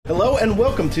and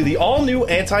welcome to the all-new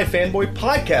Anti-Fanboy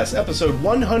Podcast, episode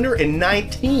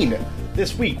 119.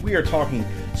 This week, we are talking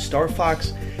Star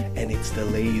Fox and its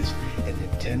delays, and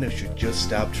Nintendo should just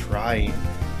stop trying.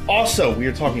 Also, we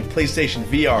are talking PlayStation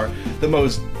VR, the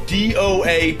most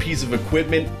DOA piece of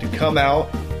equipment to come out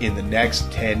in the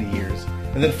next 10 years.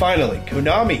 And then finally,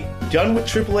 Konami, done with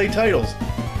AAA titles.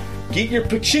 Get your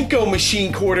pachinko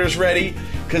machine quarters ready,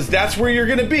 because that's where you're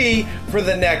going to be for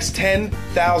the next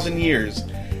 10,000 years.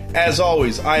 As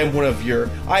always, I am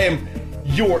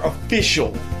your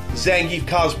official Zangief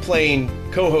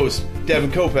cosplaying co-host, Devin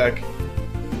Kopeck.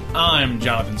 I'm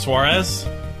Jonathan Suarez.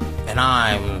 And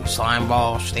I'm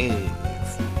Slimeball Steve.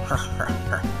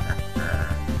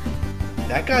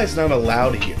 That guy's not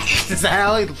allowed here. Is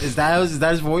that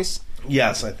his voice?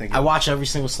 Yes, I think. I watch every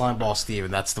single Slimeball Steve,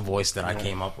 and that's the voice that I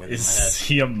came up with. Is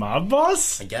he a mob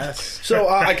boss? I guess. So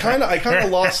I kind of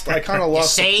lost the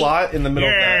plot in the middle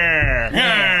of that.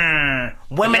 Yeah.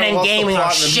 Women in gaming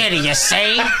are shitty, you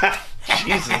say?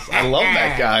 Jesus, I love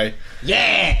that guy.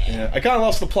 Yeah. I kind of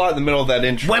lost the plot in the middle of that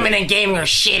intro. Women in gaming are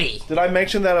shitty. Did I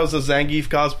mention that I was a Zangief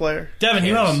cosplayer? Devin,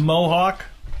 you have a mohawk?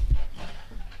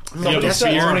 Somebody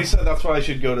said that's what I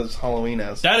should go to Halloween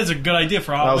as. That is a good idea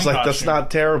for Halloween. I was like, costume. that's not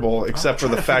terrible, except for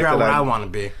the fact that I want to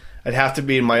be. I'd have to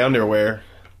be in my underwear.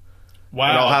 Wow.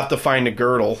 And I'll have to find a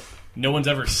girdle. No one's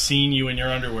ever seen you in your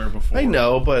underwear before. I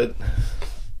know, but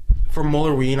For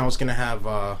Mullerween, I was going to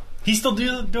have... He's still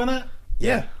doing that?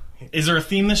 Yeah. Is there a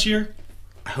theme this year?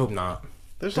 I hope not.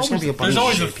 There's going to be a bunch There's of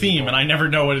always a shitty theme, people. and I never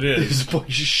know what it is. There's a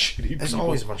bunch of shitty people. There's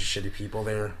always a bunch of shitty people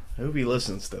there. I hope he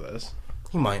listens to this.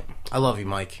 He might. I love you,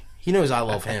 Mike. He knows I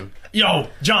love him. Yo,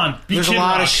 John, be There's Kid a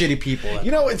lot Rock. of shitty people. You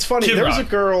know, it's funny. Kid There was a Rock.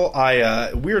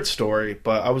 girl, weird story,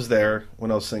 but I was there when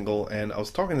I was single, and I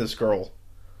was talking to this girl,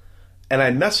 and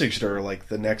I messaged her, like,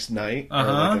 the next night, or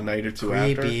like a night or two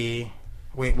after. Creepy.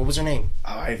 Wait, what was her name?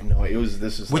 Oh, I have no idea.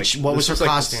 What was her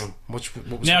costume? What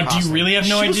was Now, her do costume? you really have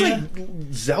no she idea? was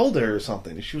like Zelda or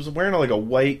something. She was wearing like a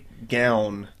white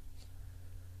gown.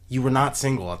 You were not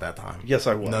single at that time. Yes,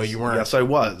 I was. No, you weren't. Yes, I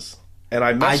was. And I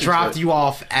I dropped her. you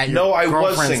off at your No, I was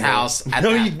girlfriend's single. house.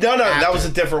 No, that after. was a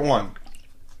different one.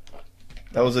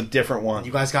 That was a different one.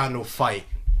 You guys got into a fight.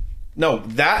 No,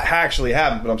 that actually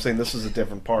happened, but I'm saying this is a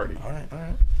different party. All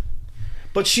right.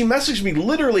 But she messaged me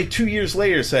literally 2 years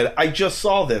later, said, I just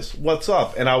saw this. What's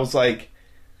up? And I was like,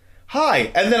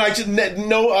 hi. And then I just,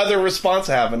 no other response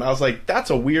happened. I was like, that's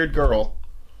a weird girl.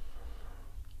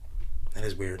 That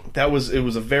is weird. It was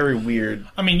a very weird.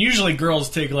 I mean, usually girls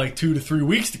take like 2 to 3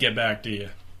 weeks to get back to you.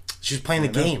 She was playing the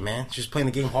game, man. She was playing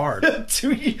the game hard.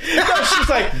 2 years. No, she's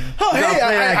like, oh, You gotta hey,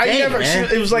 play that I game, never. man.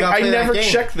 It was You like, gotta I play that never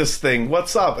game. checked this thing.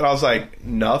 What's up? And I was like,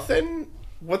 nothing?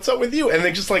 What's up with you? And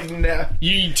they just like, nah. 2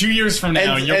 years from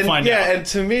now, you'll find out. And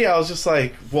to me, I was just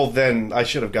like, well, then I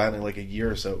should have gotten it like a year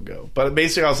or so ago. But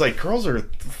basically, I was like, girls are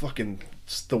fucking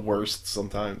the worst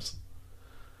sometimes.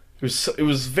 It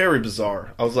was very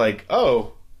bizarre. I was like,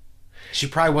 oh. She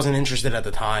probably wasn't interested at the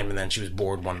time, and then she was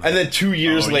bored one night. And then 2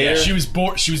 years later, she was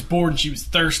bored. She was bored. And she was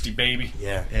thirsty, baby.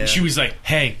 Yeah. And she was like,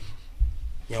 "Hey."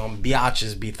 You know,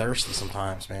 biatches be thirsty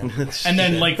sometimes, man. And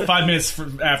then, like 5 minutes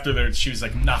after that, she was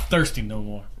like, "I'm not thirsty no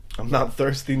more." I'm not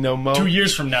thirsty no more. 2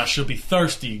 years from now, she'll be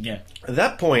thirsty again. At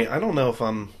that point, I don't know if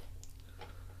I'm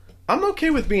okay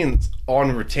with being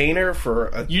on retainer for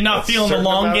a. You're not a feeling the certain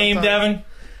long amount of game, time. Devin.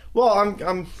 Well,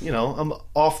 I'm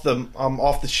off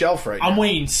the shelf right now. I'm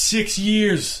waiting 6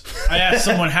 years. I asked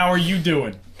someone, "How are you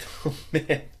doing?"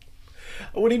 Man,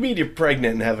 what do you mean you're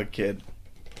pregnant and have a kid?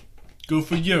 Good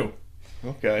for you.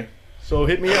 Okay, so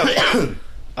hit me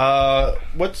up.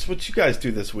 What you guys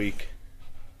do this week?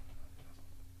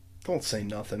 Don't say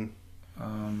nothing.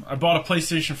 I bought a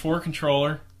PlayStation 4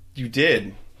 controller. You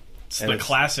did. It's And the it's-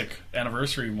 classic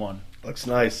anniversary one. Looks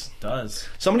nice. It does.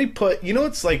 Somebody put. You know,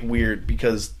 it's like weird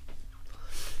because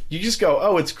you just go,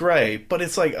 oh, it's gray, but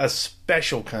it's like a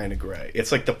special kind of gray.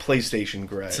 It's like the PlayStation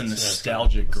gray. It's a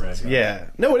nostalgic gray. Yeah.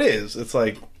 No, it is. It's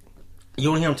like. You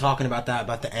don't hear him talking about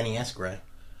the NES gray.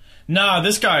 Nah,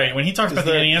 this guy, when he talks about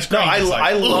the NES gray, No, he's like,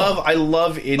 I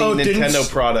love any Nintendo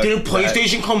product. Didn't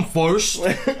PlayStation come first?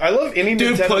 I love any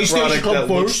Didn't Nintendo PlayStation product come that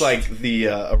looks first? like the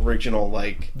original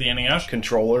like the NES?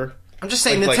 controller. I'm just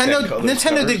saying, Like Nintendo those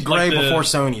Nintendo covers. did gray Like the- before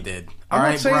Sony did. I'm All not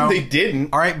right, saying bro. they didn't.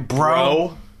 All right,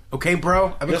 bro. Okay, bro.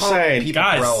 I've been Just calling saying. people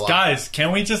bro a lot. Guys,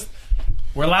 can we just...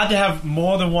 We're allowed to have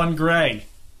more than one gray,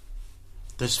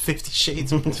 There's 50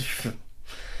 shades. Oh,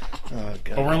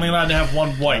 God. but we're only allowed to have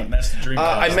one white, and that's the dream.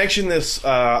 I mentioned this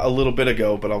a little bit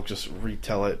ago, but I'll just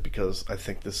retell it because I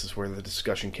think this is where the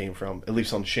discussion came from, at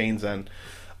least on Shane's end.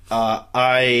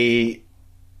 I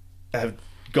have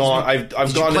gone. I've Did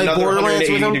you gone play another Borderlands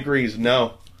with 180 him? degrees.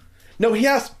 No, he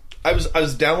asked. I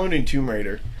was downloading Tomb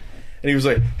Raider, and he was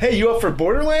like, "Hey, you up for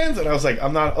Borderlands?" And I was like,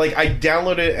 "I'm not." Like, I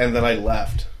downloaded it and then I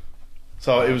left.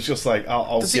 So it was just like,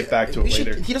 I'll get back to it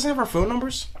later. He doesn't have our phone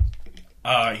numbers?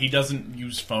 He doesn't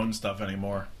use phone stuff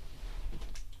anymore.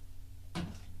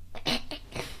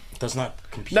 Does not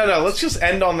compete. No, let's just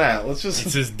end on that. Let's just.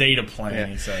 It's his data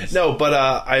plan, he says. No, but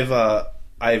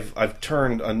I've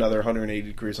turned another 180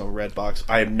 degrees on Redbox.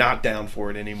 I am not down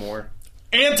for it anymore.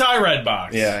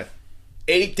 Anti-Redbox. Yeah,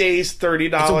 8 days,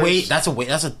 $30.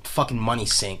 That's a fucking money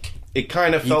sink. It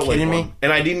kind of felt like kidding me? one.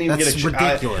 And I didn't even That's get a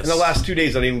ridiculous. in the last 2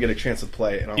 days, I didn't even get a chance to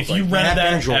play it. And I was If you like, rented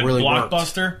that Angel at really worked.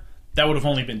 Blockbuster, that would have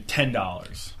only been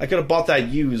 $10. I could have bought that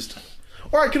used,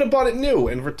 or I could have bought it new,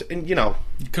 and you know,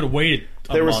 You could have waited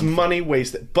a there was month. money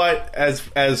wasted. But as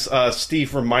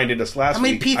Steve reminded us last How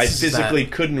many week, pizzas I is physically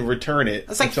that? couldn't return it.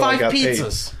 That's like until I 5 got paid.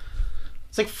 pizzas.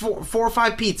 It's like four or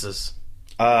 5 pizzas.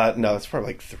 No, it's probably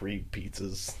like 3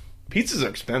 pizzas. Pizzas are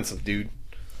expensive, dude.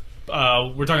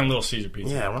 We're talking Little Caesar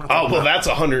pizza. Yeah. We're not Oh, talking well, about- that's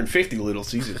 150 Little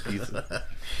Caesars pizza.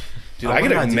 Dude, Oh, I what get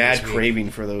did I a do mad this week? craving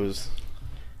for those.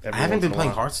 I haven't been playing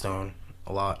hard. Hearthstone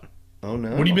a lot. Oh, no.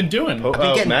 What have you been doing? Oh, I've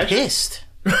been getting Magic? pissed.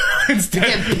 Instead,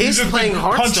 getting pissed you've just playing been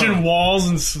Hearthstone. punching walls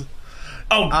and...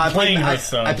 playing I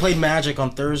Hearthstone. played Magic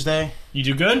on Thursday. You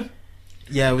do good?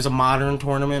 Yeah, it was a modern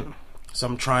tournament. So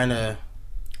I'm trying to...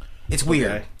 It's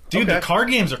weird. Okay. Dude, Okay. the card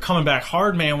games are coming back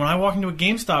hard, man. When I walk into a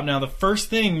GameStop now, the first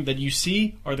thing that you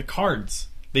see are the cards.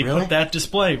 They Really? put that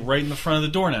display right in the front of the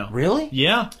door now. Really?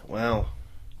 Yeah. Wow.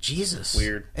 Jesus.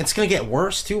 Weird. It's going to get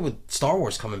worse, too, with Star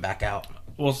Wars coming back out.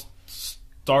 Well,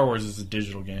 Star Wars is a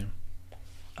digital game.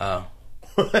 Oh.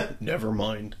 Never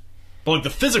mind. But like the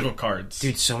physical cards.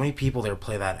 Dude, so many people there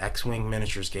play that X-Wing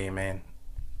miniatures game, man.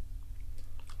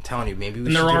 I'm telling you, maybe we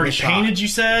and should they're give it a already shot. painted, you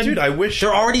said? Dude, I wish...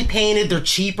 They're already painted. They're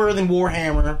cheaper than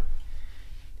Warhammer.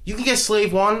 You can get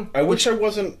Slave 1. I wish I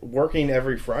wasn't working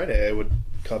every Friday. I would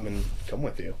come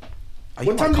with you. Oh,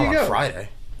 What time wanna do you come go? on Friday?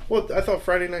 Well, I thought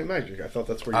Friday Night Magic. I thought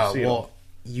that's where you see Well,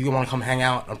 you want to come hang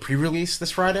out on pre-release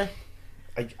this Friday?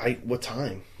 it. What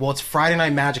time? Well, it's Friday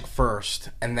Night Magic first,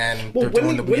 and then Well, they're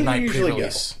doing the when do you midnight usually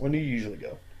pre-release. go? When do you usually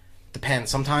go? Depends.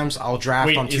 Sometimes I'll draft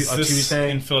Wait, on is a this Tuesday.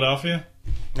 in Philadelphia?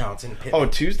 No, it's in Pitt. Oh,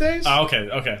 Tuesdays?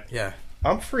 Okay. Yeah.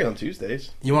 I'm free on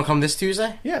Tuesdays. You want to come this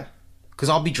Tuesday? Yeah. Because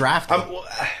I'll be drafting.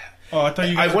 Oh, I thought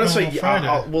you I guys want were to going say... on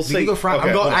Friday. we we'll say... can go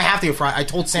Friday. okay, I have to go Friday. I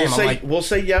told Sam, we'll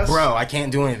say yes. bro, I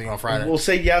can't do anything on Friday. We'll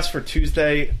say yes for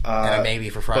Tuesday. And a maybe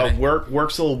for Friday. But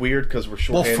work's a little weird because we're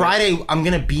short. Well, Friday, I'm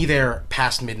going to be there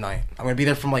past midnight. I'm going to be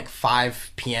there from like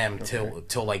 5 p.m. till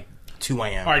like 2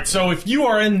 a.m. All right, so if you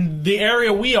are in the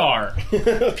area we are,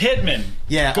 Pittman,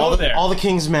 Yeah, go there. all the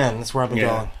King's Men. That's where I've been Yeah.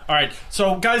 going. All right,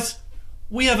 so guys,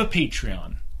 we have a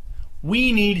Patreon.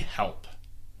 We need help.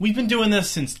 We've been doing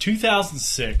this since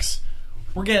 2006.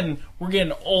 We're getting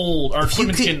old. Our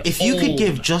equipment's getting If you old. could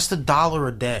give just $1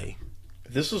 a day,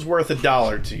 This is worth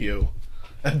 $1 to you.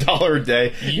 $1 a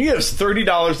day. You give us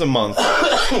 $30 a month.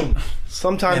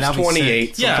 Sometimes Man, that'd be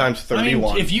 28, yeah, sometimes I mean,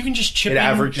 31. if you can just chip It in,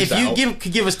 averages if you out.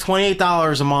 could give us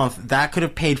 $28 a month, that could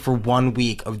have paid for 1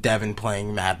 week of Devin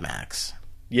playing Mad Max.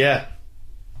 Yeah.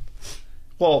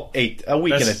 Well, a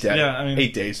week and a That's- day. yeah, I mean-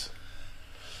 8 days.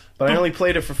 But I only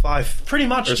played it for 5. pretty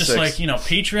much or just 6. like,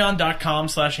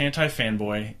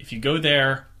 patreon.com/antifanboy. If you go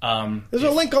there, There's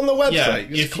a link on the website. yeah, You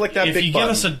just if, click that if big you button.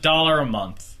 give us $1 a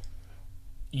month,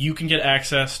 you can get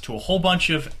access to a whole bunch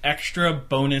of extra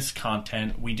bonus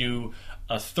content. We do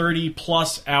a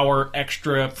 30-plus hour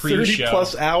extra 30 pre-show.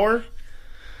 plus hour?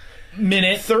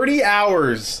 minute. 30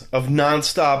 hours of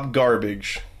nonstop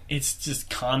garbage. It's just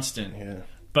constant. Yeah.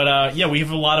 But we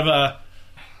have a lot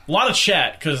of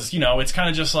chat because it's kind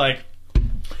of just like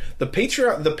The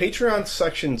Patreon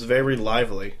section's very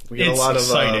lively. We get It's a lot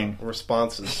exciting. of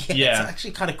responses. Yeah. It's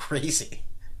actually kind of crazy.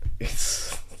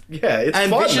 It's And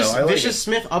fun Vicious, though. I like Vicious it.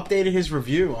 Smith updated his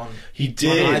review on He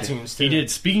did. on iTunes too. he did.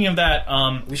 Speaking of that,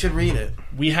 We should read it.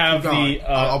 we have Go on. the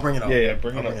I'll bring it up. Yeah,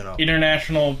 bring I'll it bring up. it up.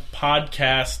 International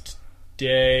Podcast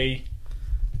Day.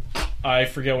 I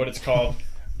forget what it's called.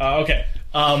 Okay.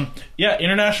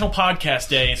 International Podcast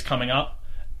Day is coming up.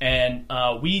 And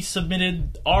we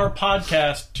submitted our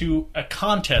podcast to a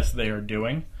contest they are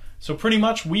doing. So pretty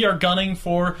much we are gunning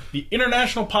for the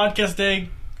International Podcast Day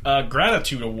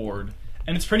Gratitude Award.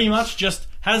 And it's pretty much just,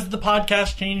 has the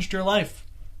podcast changed your life?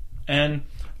 And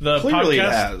the Clearly podcast...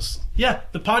 it has. Yeah,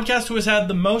 the podcast who has had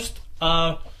the most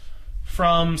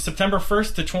from September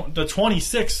 1st to the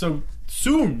 26th, so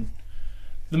soon,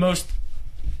 the most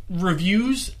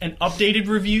reviews and updated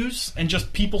reviews and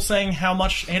just people saying how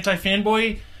much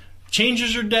Anti-Fanboy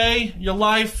changes your day, your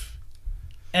life,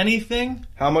 anything.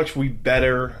 How much we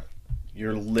better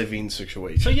your living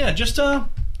situation. So yeah, just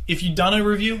if you've done a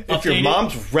review, If your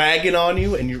mom's ragging on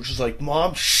you and you're just like,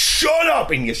 Mom, shut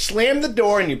up, and you slam the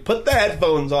door and you put the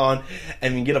headphones on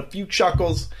and you get a few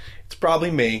chuckles, it's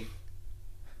probably me.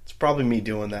 It's probably me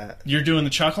doing that. You're doing the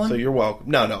chuckling? So you're welcome.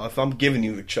 No, if I'm giving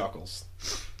you the chuckles.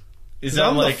 Is that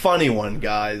I'm like the funny one,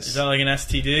 guys. Is that like an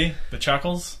STD? The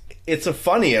chuckles? It's a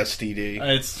funny STD.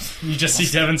 It's you just see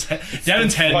Devin's head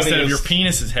instead of your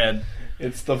penis's head.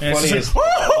 It's the And it's funniest just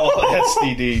of all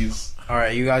STDs. All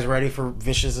right, you guys ready for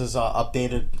Vicious's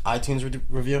updated iTunes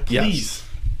review? Please.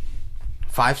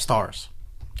 5 stars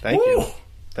Thank you.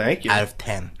 Thank you. out of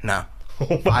 10. No, Oh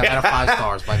 5 my out of 5 God.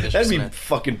 stars by Vicious That'd be Smith.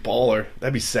 fucking baller.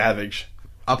 That'd be savage.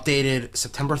 Updated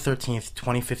September 13th,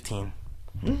 2015.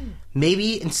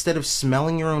 Maybe instead of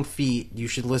smelling your own feet, you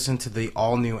should listen to the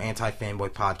all-new Anti-Fanboy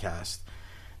podcast.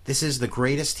 This is the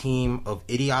greatest team of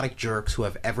idiotic jerks who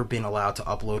have ever been allowed to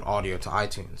upload audio to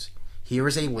iTunes. Here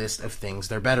is a list of things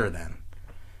they're better than.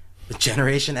 The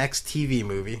Generation X TV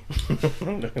movie,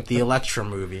 the Elektra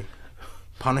movie,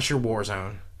 Punisher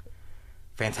Warzone,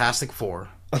 Fantastic Four.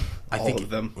 All of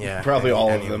them. Yeah, Probably all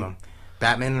any of them.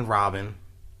 Batman and Robin,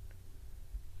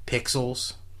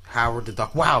 Pixels, Howard the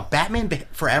Duck. Wow, Batman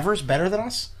Forever is better than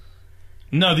us?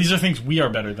 No, these are things we are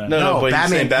better than. No, but he's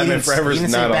saying Batman Forever is you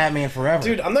didn't not say a- Batman Forever.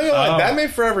 Dude, I'm not gonna lie. Oh. Batman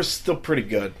Forever is still pretty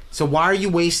good. So why are you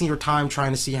wasting your time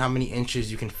trying to see how many inches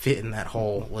you can fit in that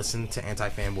hole? Listen to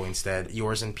Anti-Fanboy instead.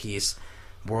 Yours in peace,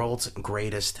 world's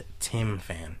greatest Tim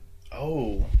fan.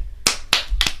 Oh.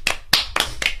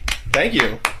 Thank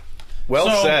you. Well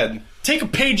So, said. Take a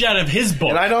page out of his book.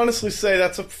 And I'd honestly say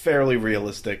that's a fairly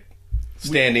realistic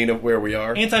standing of where we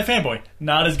are. Anti-Fanboy.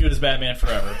 Not as good as Batman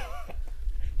Forever.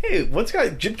 Hey, what's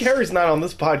got Jim Carrey's not on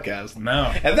this podcast.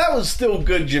 No. And that was still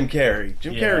good Jim Carrey.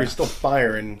 Jim Yeah. Carrey's still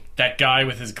firing. That guy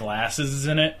with his glasses is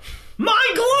in it.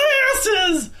 My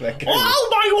glasses! That guy Oh,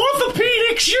 my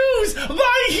orthopedic shoes!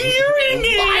 My hearing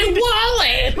aid!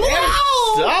 My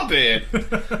wallet! Stop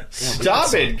it.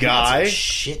 Stop it, guy.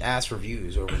 Shit ass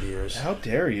reviews over the years. How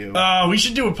dare you? We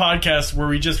should do a podcast where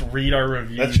we just read our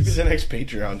reviews. That should be the next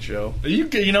Patreon show.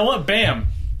 You know what? Bam.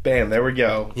 Bam, there we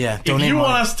go. Yeah, If donate you money.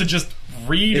 want us to just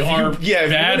read If you- our yeah,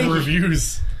 if you bad wanna-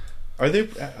 reviews, Are they,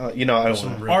 I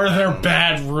don't know. are there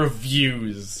bad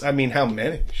reviews? I mean, how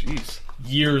many? Jeez.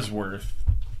 Years worth.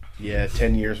 Yeah,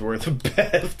 10 years worth of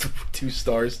bad. 2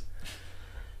 stars.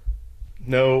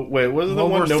 No, wait, what was the Well,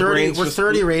 one? we're No 30. brains, We're just-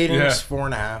 30 ratings, Yeah.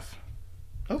 4.5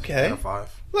 Okay. out of 5.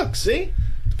 Look, see?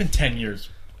 It's been 10 years.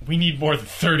 We need more than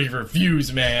 30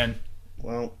 reviews, man.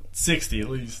 Well, 60 at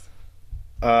least.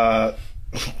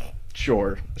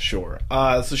 sure.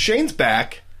 So Shane's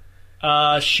back.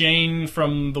 Shane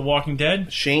from The Walking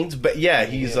Dead. Shane's yeah,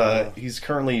 he's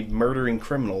currently murdering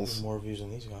criminals. More reviews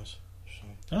than these guys.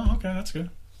 Oh, okay, that's good.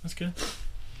 That's good.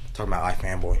 Talking about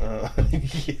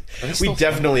iFanboy. We still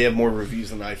definitely have more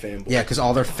reviews than iFanboy. Yeah, because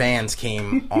all their fans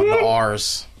came on the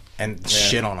R's and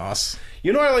shit on us.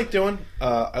 You know what I like doing?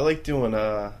 I like doing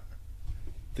the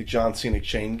John Cena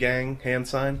chain gang hand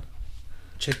sign.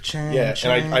 Cha-ching, Yeah,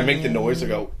 and I make the noise. I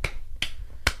go.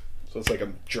 So it's like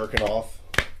I'm jerking off.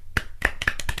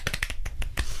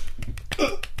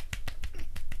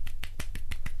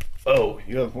 Oh,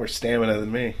 you have more stamina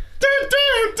than me.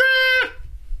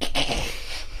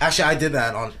 Actually, I did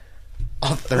that on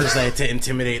Thursday to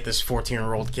intimidate this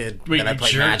 14-year-old kid Wait, that I you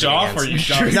played jerked Magic off against. or you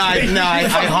jerked I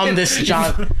hummed this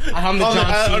John. I hummed the John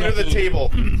Cena Under the theme.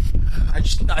 table.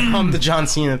 I hummed the John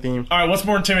Cena theme. All right, what's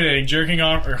more intimidating, jerking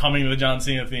off or humming the John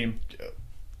Cena theme?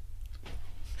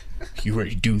 You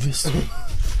ready to do this?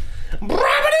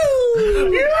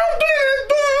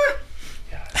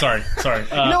 Sorry.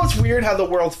 You know what's weird? How the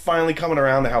world's finally coming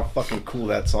around to how fucking cool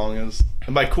that song is.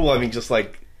 And by cool, I mean just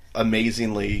like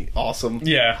amazingly awesome.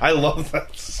 Yeah. I love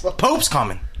that song. Pope's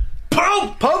coming.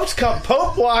 Pope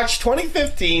Watch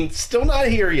 2015, still not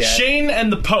here yet. Shane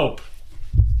and the Pope.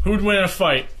 Who'd win in a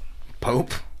fight?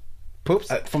 Pope's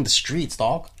from the streets,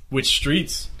 dog. Which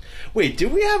streets? Wait,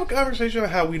 did we have a conversation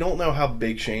about how we don't know how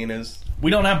big Shane is?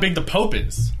 We don't know how big the Pope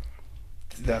is.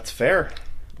 That's fair.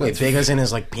 Wait, big as in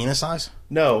his like penis size?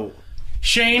 No.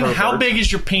 Shane, Pervert. how big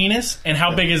is your penis, and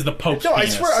how big is the Pope's No, I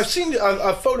penis? swear, I've seen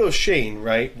a photo of Shane,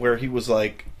 right, where he was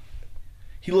like,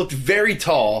 he looked very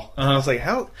tall. And I was like,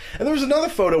 how? And there was another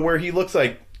photo where he looks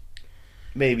like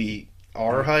maybe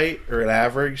our height or an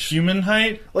average. Human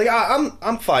height? Like I'm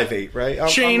 5'8", right?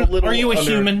 Shane, I'm a little are you a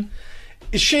under- human?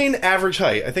 Is Shane average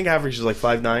height? I think average is like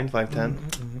 5'9",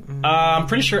 5'10". I'm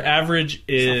pretty sure average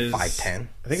is 5'10".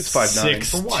 I think it's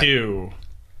 5'9".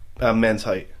 6'2". Men's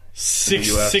height. Six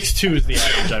In the US. 6'2" is the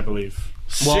average, I believe.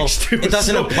 Well, 6'2". it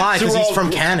doesn't So- apply so because we're he's all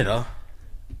from Canada.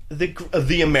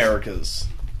 the Americas.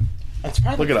 It's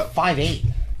probably Look it up. 5'8".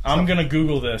 I'm gonna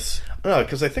Google this. No,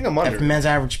 because I think I'm under. Men's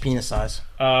average penis size.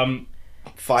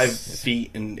 5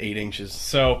 feet and 8 inches.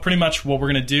 So pretty much what we're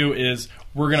gonna do is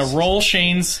we're gonna roll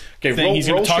Shane's thing. He's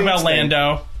gonna roll talk about Shane's thing.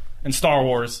 Lando and Star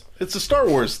Wars. It's a Star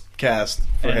Wars cast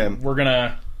for And him. We're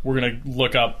gonna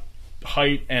look up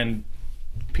height and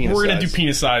Penis we're gonna size. do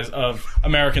penis size of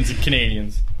Americans and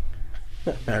Canadians.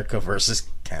 America versus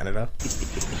Canada.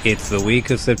 It's the week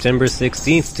of September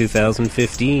 16th,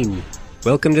 2015.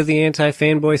 Welcome to the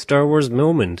Anti-Fanboy Star Wars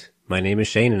Moment. My name is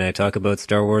Shane and I talk about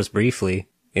Star Wars briefly.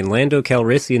 In Lando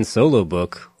Calrissian's solo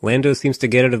book, Lando seems to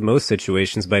get out of most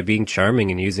situations by being charming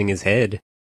and using his head.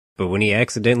 But when he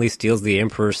accidentally steals the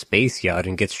Emperor's space yacht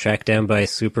and gets tracked down by a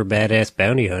super badass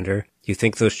bounty hunter, you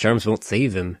think those charms won't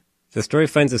save him. The story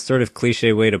finds a sort of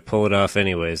cliche way to pull it off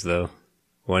anyways, though.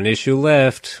 One issue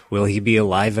left. Will he be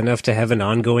alive enough to have an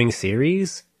ongoing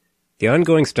series? The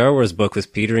ongoing Star Wars book was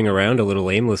petering around a little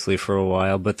aimlessly for a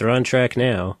while, but they're on track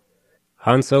now.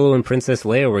 Han Solo and Princess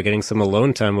Leia were getting some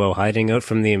alone time while hiding out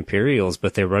from the Imperials,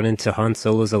 but they run into Han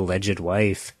Solo's alleged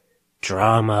wife.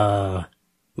 Drama.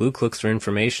 Luke looks for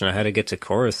information on how to get to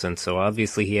Coruscant, so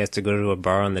obviously he has to go to a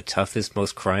bar on the toughest,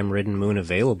 most crime-ridden moon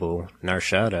available, Nar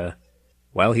Shaddaa.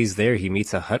 While he's there, he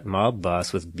meets a Hutt mob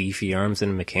boss with beefy arms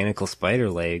and mechanical spider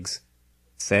legs.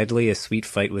 Sadly, a sweet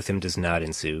fight with him does not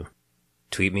ensue.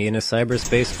 Tweet me in a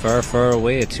cyberspace far, far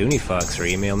away at ToonieFox or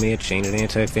email me at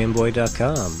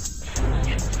shane@antifanboy.com.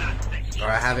 Or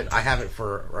I have it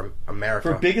for America.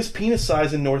 For biggest penis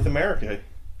size in North America.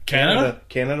 Canada?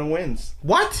 Canada wins.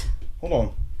 What? Hold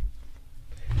on.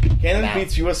 Canada Wow.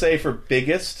 beats USA for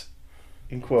biggest,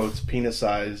 in quotes, penis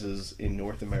sizes in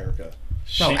North America.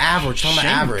 No, average. Talking about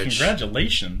Shane, average.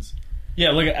 Congratulations.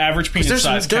 Yeah, look at average penis There's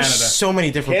size Canada. so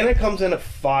many different. Canada comes in at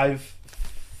 5'5".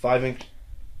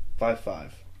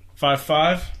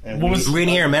 5'5". And What was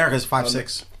Reading here, America's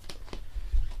 5'6".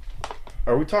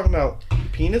 Are we talking about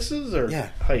penises or Yeah.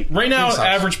 height? right now? Penis size.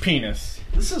 Average penis.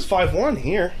 This is 5'1"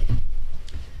 here.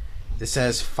 It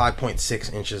says 5.6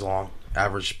 inches long.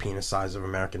 Average penis size of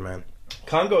American men.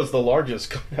 Congo is the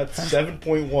largest. That's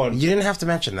 7.1. You didn't have to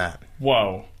mention that.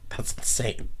 Whoa, That's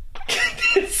insane.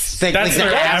 that's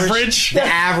their average. The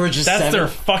average is That's 7. their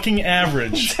fucking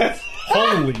average.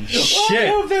 Holy I shit!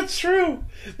 know that's true.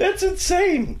 That's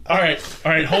insane. All right,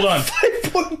 hold on.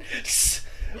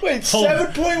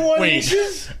 7.1 Wait.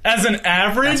 inches? As an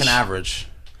average, That's an average.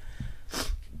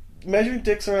 Measuring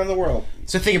dicks around the world.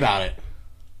 So think about it.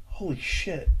 Holy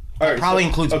shit. All right, Probably so-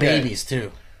 includes okay. babies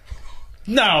too.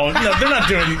 No, they're not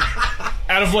doing.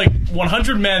 Out of like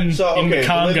 100 men So, in okay,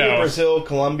 Congo, Bolivia, Brazil,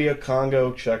 Colombia,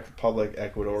 Congo, Czech Republic,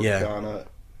 Ecuador, Yeah. Ghana,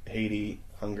 Haiti,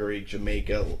 Hungary,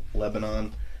 Jamaica,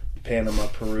 Lebanon, Panama,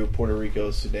 Peru, Puerto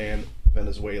Rico, Sudan,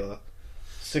 Venezuela.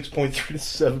 6.3 to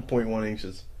 7.1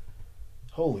 inches.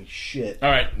 Holy shit. all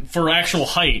right, for actual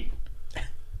height,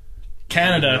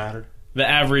 Canada, Matter. the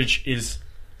average is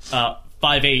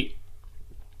 5'8".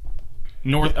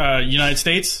 United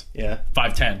States, Yeah.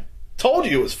 5'10". Told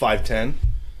you it was 5'10".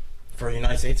 For the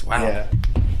United States? Wow. Yeah.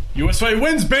 USA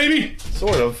wins, baby.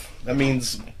 Sort of. That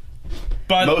means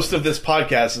But most of this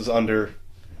podcast is under,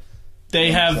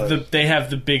 they have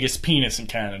the biggest penis in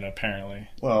Canada, apparently.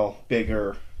 well,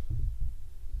 bigger.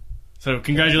 So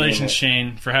congratulations,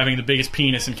 Shane, for having the biggest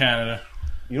penis in Canada.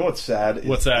 You know what's sad?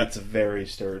 What's that? It's very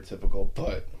stereotypical,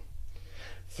 but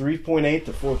 3.8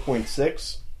 to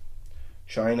 4.6.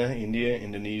 China, India,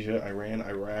 Indonesia, Iran,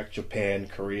 Iraq, Japan,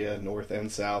 Korea, North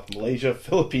and South, Malaysia,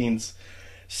 Philippines,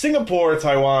 Singapore,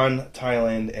 Taiwan,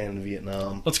 Thailand, and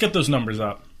Vietnam. Let's get those numbers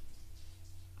up.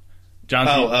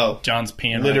 John's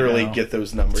peeing. Literally right now. get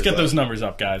those numbers. Let's get up. those numbers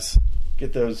up, guys.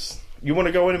 Get those. You want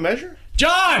to go in and measure?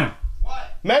 John!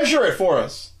 Measure it for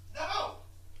us.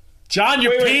 John,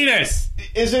 your Wait. penis!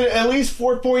 Is it at least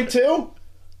 4.2?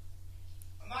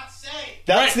 I'm not saying.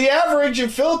 That's Right. the average in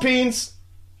Philippines.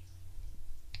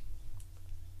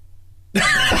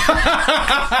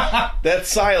 That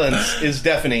silence is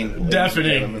deafening. ladies and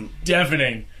gentlemen.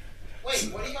 Deafening. Wait,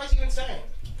 what are you guys even saying?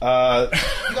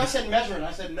 You guys said measure and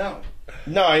I said no.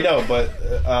 No, I know, but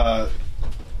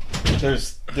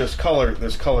there's color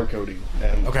coding,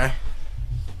 and Okay.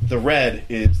 the red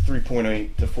is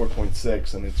 3.8 to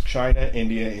 4.6, and it's China,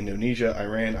 India, Indonesia,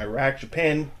 Iran, Iraq,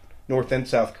 Japan, North and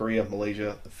South Korea,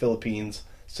 Malaysia, the Philippines,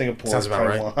 Singapore, Sounds about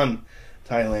right. Taiwan,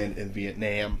 Thailand, and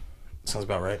Vietnam. Sounds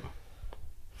about right.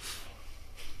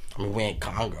 I mean, we ain't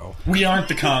Congo. We aren't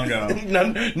the Congo.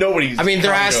 Nobody's. I mean,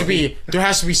 there has to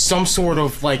Congo. be some sort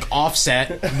of like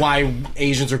offset why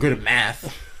Asians are good at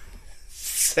math.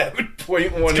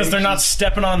 7.1 Because they're not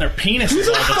stepping on their penises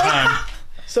all the time.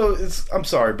 So I'm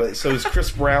sorry, but so is Chris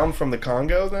Brown from the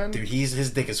Congo then? Dude,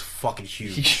 his dick is fucking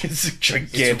huge. It's a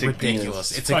gigantic It's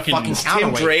ridiculous. penis. It's a Fucking fucking Tim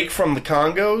counterweight. Drake from the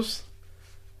Congos?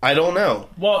 I don't know.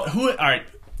 Well, who? All right,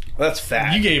 That's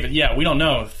fat. you gave it. Yeah, we don't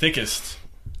know thickest.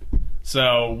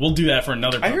 So we'll do that for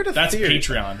another. I heard a That's theory.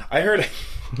 Patreon. I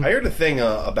heard a thing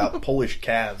about Polish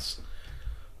calves.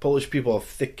 Polish people have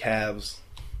thick calves.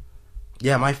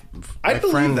 Yeah, my I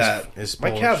believe friend that. is My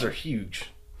Polish. calves are huge.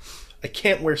 I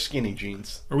can't wear skinny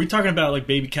jeans. Are we talking about like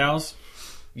baby cows?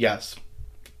 Yes.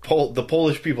 The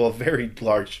Polish people have very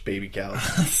large baby cows.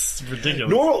 It's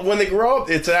ridiculous. Normal when they grow up,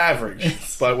 it's average,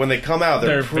 but when they come out,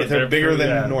 they're bigger than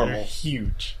They're normal.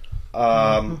 huge.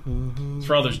 It's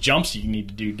for all those jumps you need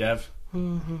to do, Dev.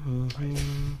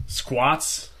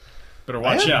 Squats. Better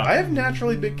watch out. I have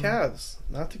naturally big calves.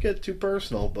 Not to get too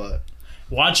personal, but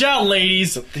Watch out,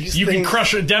 ladies. these You can things-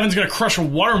 crush it. Devin's gonna crush a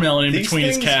watermelon in These between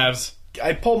his things- calves.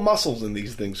 I pull muscles in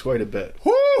these things quite a bit.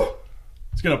 Woo!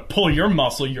 He's gonna pull your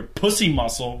muscle, your pussy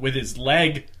muscle, with his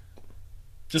leg.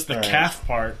 Just the All right. calf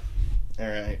part. All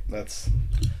right, that's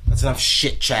enough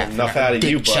shit chat. Enough for that out of dick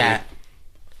you, buddy. chat.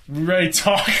 We ready to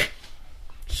talk?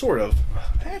 sort of.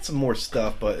 I had some more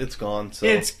stuff, but it's gone. So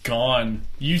It's gone.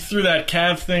 You threw that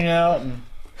calf thing out, and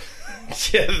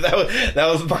yeah, that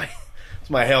was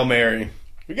my Hail Mary.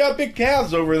 We got big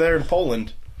calves over there in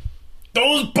Poland.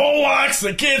 those Polacks,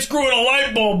 they can't screw in a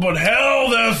light bulb, but hell,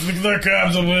 their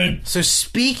calves are big. So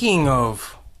speaking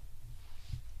of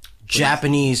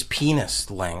Japanese penis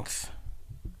length,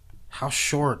 how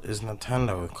short is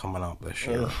Nintendo coming up this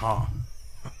year? Huh?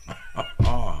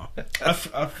 No,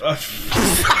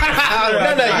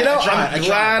 you know,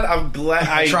 I'm glad.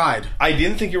 I tried. I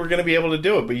didn't think you were going to be able to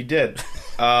do it, but you did.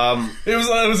 It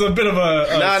was a bit of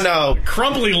a No.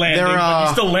 crumbly landing, They're, but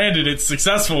you still landed it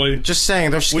successfully. Just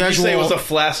saying, their Would schedule. you say it was a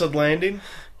flaccid landing?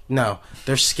 No,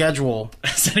 their schedule.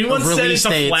 Has anyone said Release it's a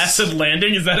dates. flaccid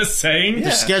landing? Is that a saying? Yeah.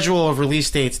 The schedule of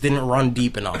release dates didn't run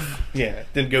deep enough. Yeah,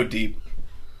 didn't go deep.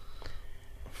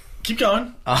 Keep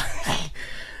going.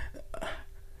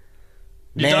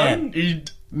 You Man. done? You,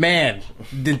 Man,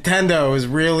 Nintendo is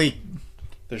really.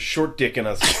 They're short dicking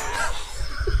us.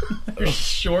 you're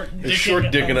short dicking. They're short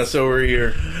dicking us over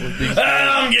here. With these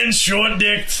I'm getting short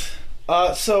dicked.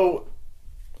 so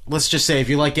Let's just say, if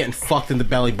you like getting fucked in the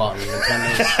belly button,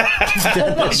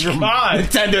 Nintendo's your God.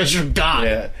 Nintendo's your god.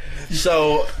 yeah,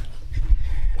 so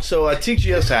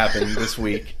TGS happened this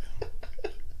week.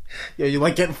 Yo, you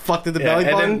like getting fucked in the Yeah, belly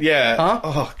and button? then, yeah. Huh?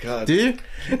 Oh god. Do you?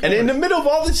 And in the middle of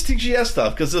all this TGS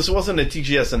stuff, because this wasn't a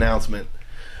TGS announcement,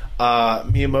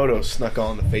 Miyamoto snuck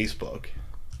on to Facebook.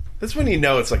 That's when you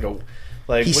know it's like a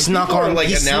like He when snuck people are on- like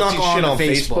he announcing snuck on shit to on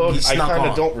Facebook. He Facebook. I snuck kind on.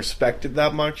 of don't respect it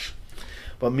that much.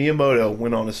 But Miyamoto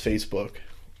went on his Facebook,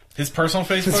 His personal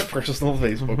his Facebook? personal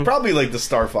Facebook, probably like the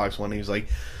Star Fox one. He was like,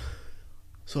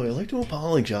 "So I'd like to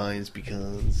apologize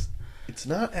because it's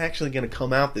not actually going to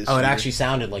come out this Oh, year." it actually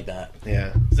sounded like that.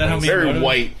 yeah. Is that how Very Miyamoto-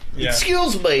 white. Yeah.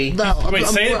 Excuse me. Wait,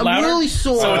 say it louder. really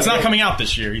sorry. So it's not coming out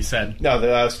this year, he said. No,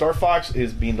 the Star Fox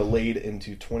is being delayed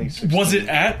into 2016. Was it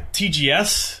at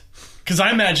TGS? Because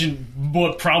I imagine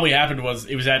what probably happened was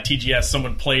it was at TGS,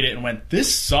 someone played it and went,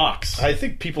 this sucks. I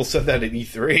think people said that at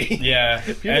E3. Yeah,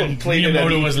 and played it at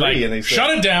Miyamoto was E3 like, and they said- shut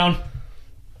it down.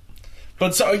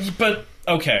 But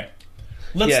okay.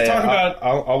 Let's talk about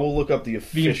I will look up the the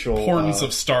official importance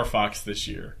of Star Fox this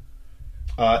year.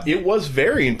 It was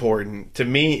very important to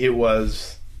me. It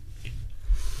was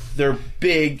their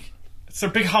big. It's their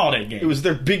big holiday game. It was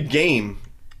their big game.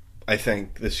 I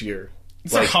think this year.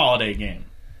 It's a holiday game.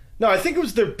 No, I think it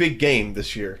was their big game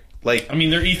this year. Like I mean,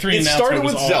 their E3 it announcement started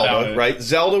was with all about Zelda, it. right?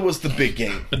 Zelda was the big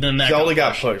game, But then that Zelda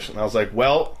got got pushed, and I was like,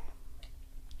 well,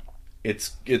 it's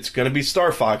going to be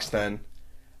Star Fox then.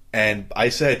 And I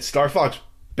said, Star Fox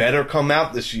better come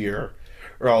out this year,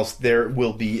 or else there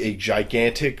will be a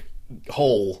gigantic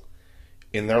hole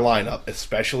in their lineup,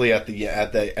 especially at the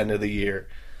end of the year.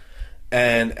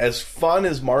 And as fun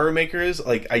as Mario Maker is,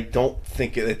 like I don't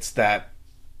think it's that.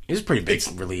 It was a pretty big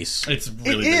release. It's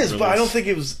really It big is, but I release. don't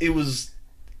think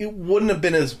it wouldn't have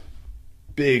been as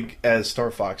big as Star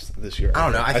Fox this year. I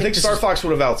don't know. I think this Star is- Fox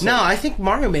would have outsold. No, I think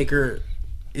Mario Maker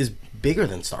is bigger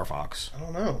than Star Fox. I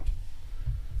don't know.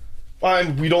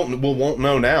 Well, we won't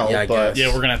know now. Yeah, I but guess. Yeah,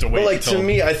 we're gonna have to wait. But like until, to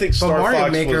me, I think Star Mario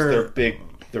Fox Maker- was their big.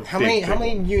 How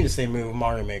many units they move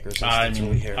Mario Maker since I it's mean,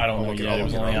 really here? I don't I'll know look yet. It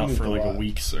was only up. out for like a lot.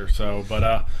 week or so, but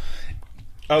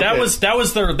Okay. that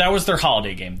was their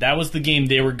holiday game. That was the game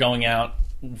they were going out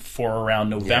for around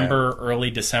November,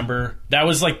 early December. That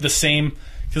was like the same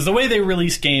because the way they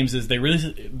release games is they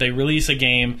release a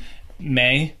game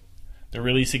May, they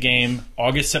release a game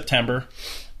August, September,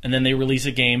 and then they release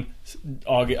a game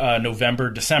November,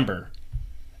 December.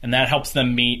 and that helps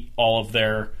them meet all of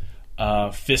their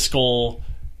fiscal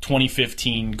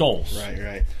 2015 goals. Right.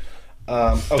 Okay.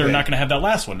 They're not going to have that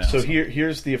last one now. So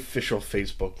here's the official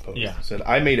Facebook post. Yeah. It said,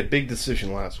 I made a big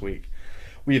decision last week.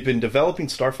 We have been developing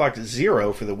Star Fox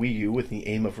Zero for the Wii U with the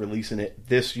aim of releasing it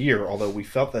this year. Although we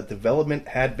felt that development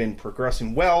had been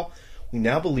progressing well, we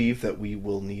now believe that we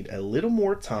will need a little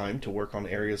more time to work on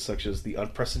areas such as the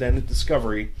unprecedented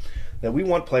discovery that we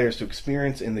want players to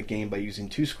experience in the game by using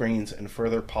 2 screens and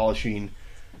further polishing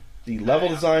the level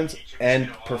designs and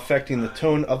perfecting the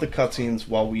tone of the cutscenes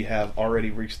while we have already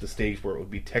reached the stage where it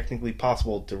would be technically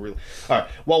possible to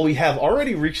while we have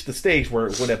already reached the stage where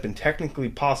it would have been technically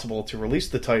possible to release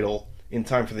the title in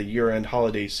time for the year-end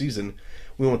holiday season,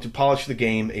 we want to polish the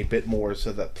game a bit more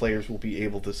so that players will be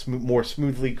able to more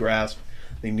smoothly grasp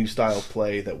the new style of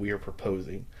play that we are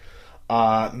proposing.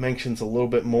 Mentions a little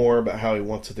bit more about how he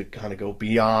wants it to kind of go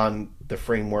beyond the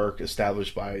framework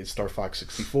established by Star Fox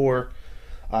 64.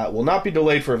 It will not be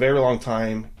delayed for a very long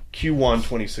time, Q1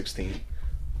 2016.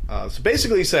 So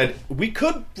basically he said, we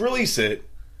could release it,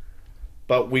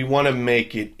 but we want to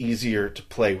make it easier to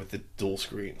play with the dual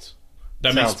screens.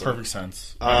 That makes Sounds perfect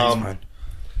sense. Fine.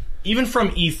 Even from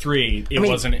E3, it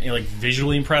wasn't like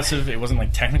visually impressive. It wasn't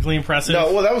like technically impressive.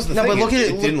 No, well, that was the No, thing. but look at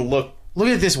it it- didn't look Look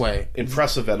at it this way.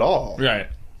 impressive at all. Right.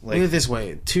 Like, Look at it this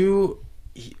way. 2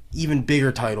 even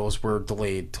bigger titles were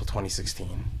delayed till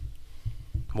 2016.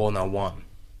 Well, no, 1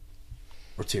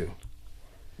 or 2.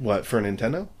 what, for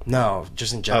Nintendo? No,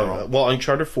 just in general. Well,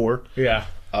 Uncharted 4, Yeah.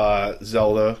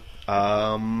 Zelda,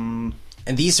 And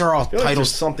these are all titles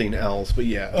titles. something else, but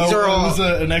yeah. These are all- It was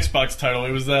an Xbox title.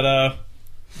 It was that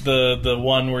the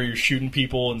one where you're shooting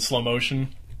people in slow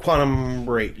motion. Quantum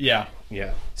Break. Yeah.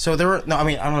 Yeah. So there were. No, I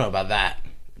mean, I don't know about that.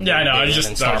 Yeah, I know. I Bigger just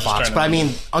than Star Star Fox, Fox. but I mean,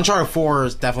 Uncharted 4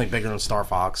 is definitely bigger than Star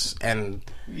Fox, and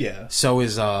Yeah. so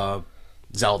is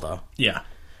Zelda. Yeah.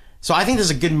 So I think this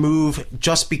is a good move,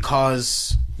 just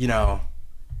because they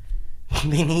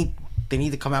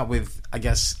need to come out with. I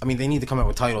guess they need to come out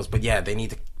with titles, but yeah,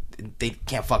 they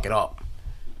can't fuck it up.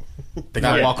 They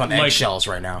gotta Yeah, walk on like- eggshells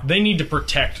right now. They need to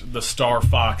protect the Star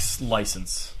Fox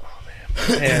license.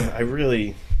 Man, I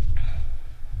really...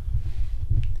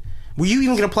 Were you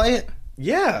even gonna play it?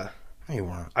 Yeah. No, you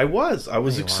weren't. I was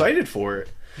excited for it.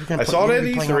 gonna I put- saw you're it gonna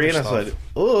at be playing E3 and I other said,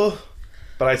 ugh.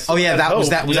 But I still Oh yeah, had that was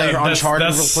hope. that. Was that your Uncharted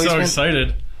that's replacement? so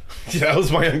excited. That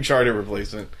was my Uncharted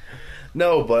replacement.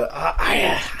 No, but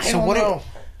I So don't what? know.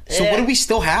 What do we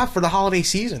still have for the holiday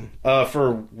season?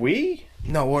 For Wii?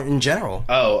 No, or in general.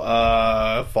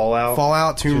 Fallout.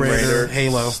 Fallout, Tomb Raider,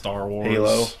 Halo, Star Wars.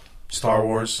 Halo. Star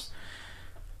Wars.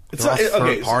 It's They're all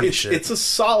okay. third-party It's, shit. it's a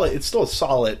solid. It's still a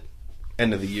solid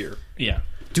end of the year. Yeah.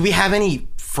 Do we have any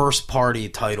first-party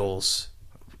titles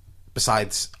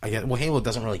besides? I guess. Well, Halo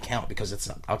doesn't really count because it's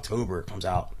October. It comes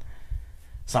out.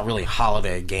 It's not really a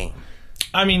holiday game.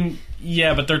 I mean,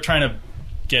 yeah, but they're trying to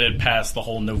get it past the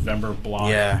whole November block.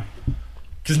 Yeah.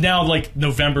 Because now, like,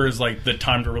 November is, like, the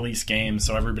time to release games,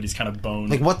 so everybody's kind of boned.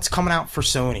 Like, what's coming out for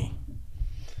Sony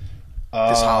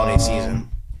this holiday season?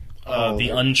 The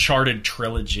Uncharted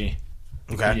trilogy.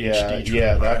 Okay. Yeah, HD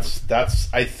yeah. trailer.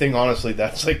 That's. I think honestly,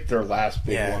 that's like their last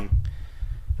big Yeah. one.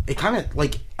 It kind of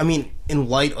like. I mean, in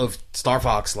light of Star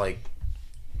Fox, like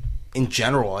in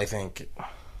general, I think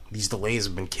these delays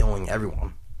have been killing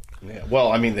everyone. Yeah.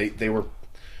 Well, I mean, they were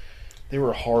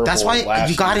horrible. That's why last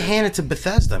you got to year. hand it to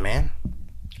Bethesda, man.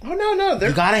 Oh no, they're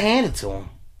You got to hand it to them.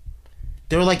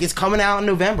 They were like, it's coming out in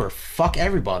November. Fuck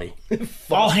everybody.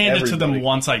 I'll hand it to them everybody.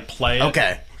 once I play it.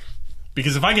 Okay.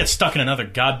 Because if I get stuck in another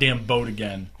goddamn boat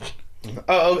again,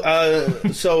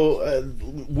 So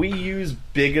Wii U's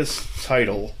biggest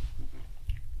title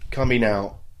coming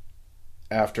out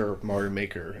after Mario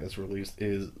Maker is released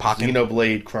is Pokken.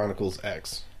 Xenoblade Chronicles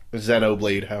X. Or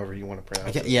Xenoblade, however you want to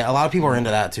pronounce it. Yeah, a lot of people are into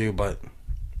that too, but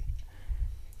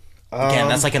again,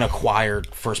 that's like an acquired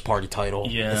first-party title.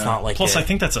 yeah. It's not like Plus, I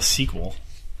think that's a sequel.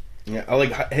 Yeah, I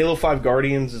like Halo 5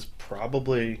 Guardians is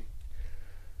probably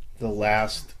the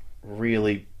last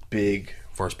really big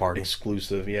first-party.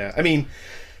 exclusive. Yeah, I mean,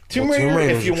 Tomb Well, Tomb Raider.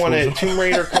 Raider's If you want to, exclusive. Tomb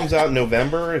Raider comes out in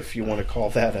November. If you want to call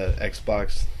that a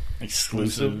Xbox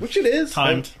Exclusive. which it is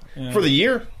Timed. Yeah. for the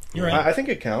year. You're right. I think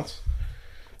it counts.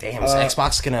 Damn, is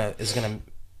Xbox gonna?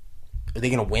 Are they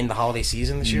gonna win the holiday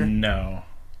season this year? No.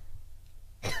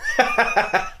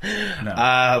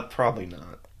 Probably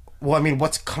not. Well, I mean,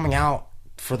 what's coming out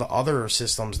for the other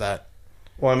systems that?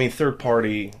 Well, I mean, third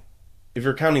party. If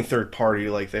you're counting third party,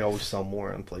 like they always sell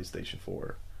more on PlayStation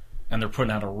 4. And they're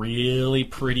putting out a really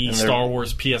pretty And they're- Star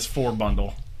Wars PS4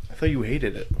 bundle. I thought you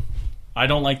hated it. I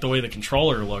don't like the way the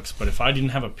controller looks, but if I didn't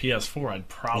have a PS4, I'd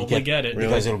probably get it.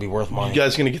 Because it'll be worth money. You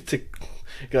guys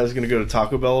gonna go to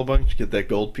Taco Bell a bunch? Get that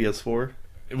gold PS4?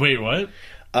 Wait, what?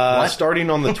 Starting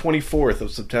on the 24th of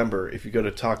September, if you go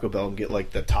to Taco Bell and get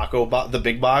like the the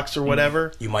big box or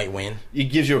whatever, You might win. it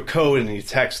gives you a code and you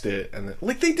text it, and then,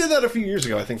 like they did that a few years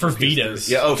ago, I think For PS3. Vitas.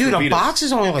 Yeah, Dude, for a Vitas. box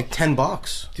is only like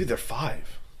 $10. Dude, they're $5.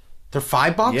 They're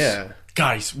 $5? Yeah.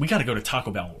 Guys, we got to go to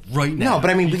Taco Bell right now. No, but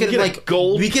I mean, we could get a like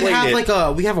gold we could have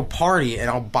plated- we have a party, and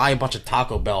I'll buy a bunch of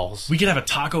Taco Bells. we could have a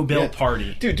Taco Bell Yeah.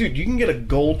 party. Dude, you can get a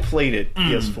gold-plated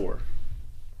PS4.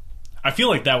 I feel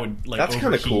like that would like That's kind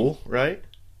of overheat. cool, right?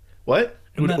 What?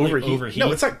 It would Wouldn't that, like, overheat?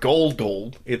 No, it's not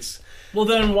gold. It's Well,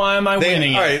 then why am I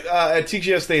winning all it? right. At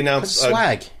TGS, they announced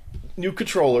Swag. new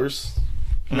controllers.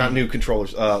 Not new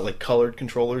controllers, like colored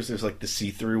controllers. There's like the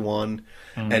see-through one,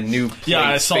 and new Yeah,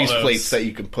 I saw face those. plates that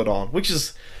you can put on. Which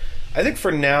is, I think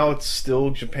for now it's still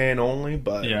Japan only,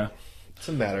 but Yeah, it's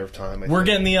a matter of time. we're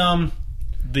getting the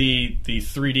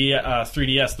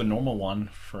 3DS, the normal one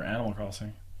for Animal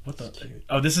Crossing. What the?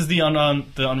 Oh, this is the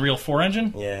Unreal 4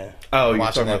 engine. Yeah. Oh, you're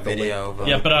Watching talking that about the video. Of,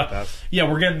 Yeah, but Pass. yeah,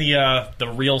 we're getting the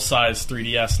real size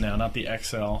 3DS now, not the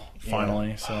XL.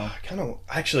 Finally, so I kind of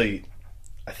actually,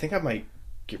 I think I might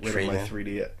get rid Trade of my in.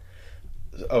 3D.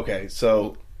 Okay,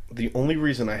 so the only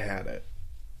reason I had it,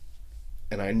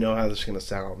 and I know how this is gonna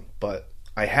sound, but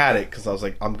I had it because I was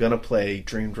like, I'm gonna play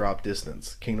Dream Drop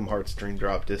Distance, Kingdom Hearts Dream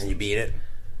Drop and you Distance. beat it.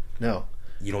 No,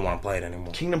 You don't want to play it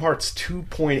anymore. Kingdom Hearts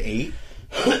 2.8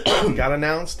 got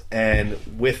announced, and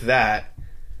with that,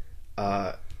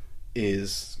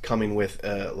 is coming with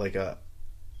like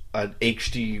an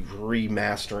HD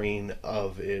remastering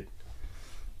of it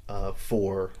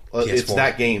for it's PS4.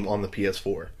 that game on the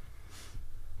PS4.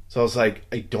 So I was like,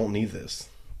 I don't need this,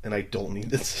 and I don't need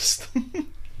this system.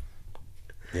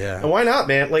 Yeah. And why not,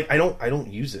 man? Like I don't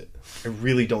use it. I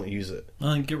really don't use it.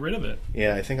 well, then get rid of it,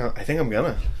 Yeah, I think I'm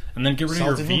gonna. and then get rid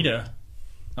of Salted your Vita.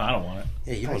 No, I don't want it.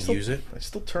 Yeah, you I don't still- use it. I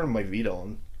still turn my Vita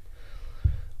on.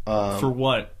 For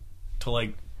what? To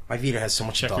like My Vita has so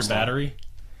much check your dust on it. battery?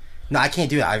 No, I can't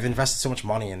do that. I've invested so much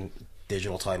money in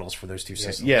digital titles for those two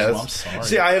systems. Yeah, I'm that's- sorry.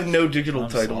 See, I have no digital I'm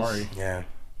titles. sorry. Yeah.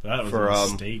 That was For, a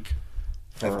mistake.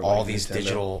 I have for, all like, these Nintendo.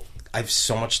 digital. I have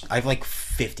so much. I have like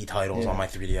 50 titles on my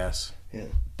 3DS. Yeah.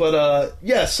 But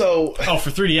yeah, so Oh,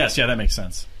 for 3DS, yeah, that makes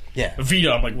sense. Yeah.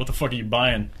 Vita, I'm like, what the fuck are you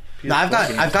buying? No, I've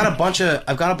got a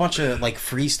bunch of like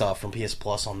free stuff from PS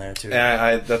Plus on there too.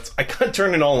 I kind of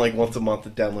turn it on like once a month to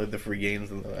download the free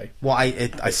games, and then I Well, I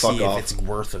fuck see off. if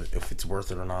it's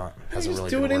worth it or not. Hasn't just really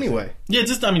do been it worth anyway. Yeah,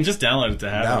 just download it to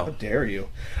have No. it. How dare you?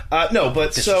 No,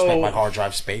 but Disrespect so my hard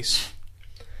drive space.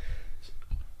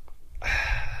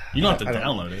 You don't have to I don't-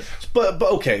 download it. but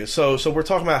okay, so we're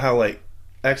talking about how like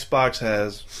Xbox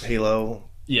has Halo,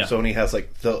 Yeah. Sony has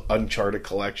like the Uncharted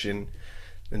collection,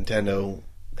 Nintendo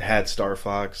had Star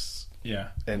Fox, Yeah.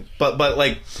 and but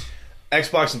like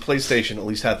Xbox and PlayStation at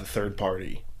least have the third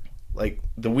party. Like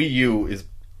the Wii U is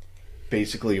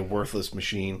basically a worthless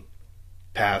machine.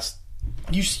 Past,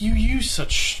 You use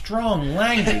such strong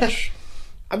language.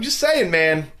 I'm just saying,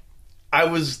 man. I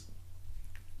was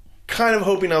kind of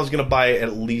hoping I was going to buy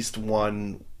at least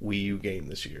one Wii U game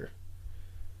this year,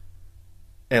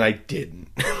 and I didn't.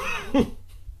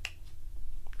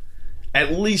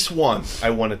 At least one I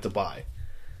wanted to buy,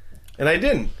 and I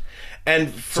didn't.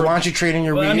 And So why don't you trade in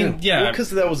your Well, Wii I U? mean, yeah,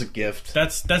 because that was a gift.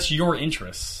 that's your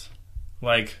interests.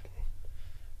 Like,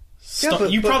 Yeah,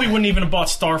 but- you but- probably wouldn't even have bought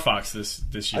Star Fox this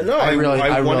year. No, I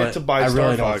wanted to buy I Star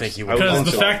really don't Fox. think you I would. was Because going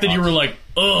the to. fact that you were like,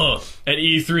 ugh, at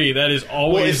E3, that is Well,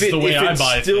 always the way I it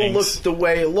buy still things. looked the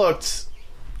way it looked,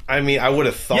 I mean, I would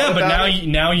have thought. Yeah, but about it.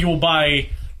 now you'll buy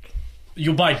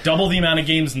double the amount of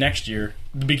games next year,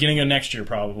 the beginning of next year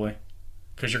probably,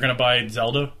 because you're gonna buy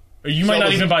Zelda. Or you might not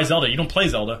Zelda's- even buy Zelda. You don't play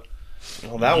Zelda.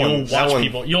 Well, that You'll one, watch that one,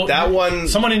 people. that one.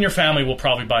 Someone in your family will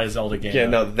probably buy a Zelda game. Yeah,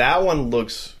 no, that one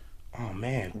looks Oh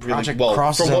man, really Project well.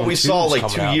 Cross From what Zone we 2 saw is like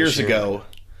coming 2 out years this year. ago,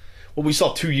 what we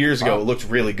saw 2 years ago, Wow. it looked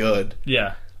really good.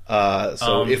 Yeah.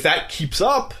 So if that keeps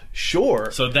up, sure.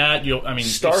 So that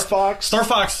Star Fox? Star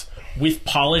Fox with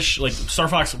polish, like Star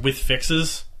Fox with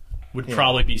fixes, would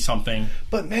probably be something.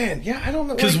 But man, yeah, I don't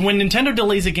know. Because when Nintendo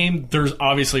delays a game, there's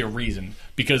obviously a reason.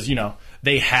 Because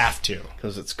they have to.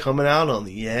 Because it's coming out on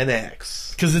the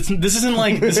NX. Because this isn't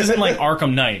like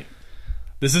Arkham Knight.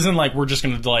 This isn't like we're just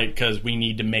gonna delay because we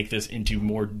need to make this into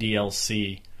more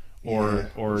DLC or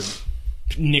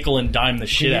nickel and dime the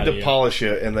shit You out need of to you. polish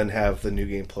it and then have the New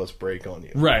Game Plus break on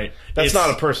you. Right. That's It's-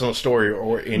 not a personal story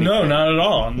or anything. No, not at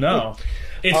all. No.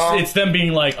 It's them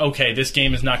being like, okay, this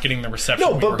game is not getting the reception.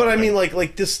 No, we but were I hoping. mean,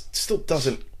 like this still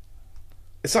doesn't.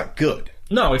 It's not good.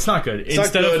 No, it's not good.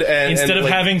 not good, and instead of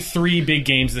like, having 3 big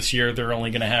games this year, they're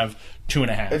only going to have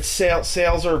 2.5.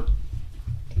 Sales are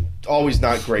always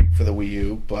not great for the Wii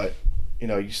U, but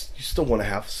you still want to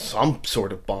have some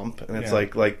sort of bump, and it's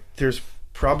like there's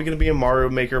probably going to be a Mario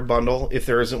Maker bundle if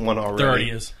there isn't one already. There already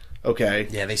is. Okay.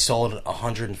 Yeah, they sold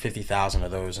 150,000 of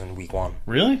those in week 1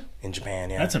 Really? in Japan.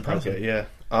 Yeah, That's impressive. Okay, yeah.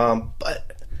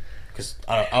 But because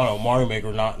I don't know, Mario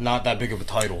Maker not that big of a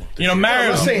title.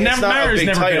 Mario's I'm saying it's not a Mario's big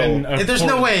never title. been. A There's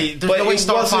no way. There's but no way it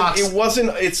Star wasn't. Fox. It wasn't.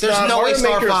 It's There's not. no way Mario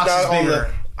Star Maker's Fox not is on bigger.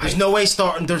 the. There's no way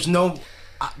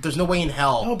There's no way in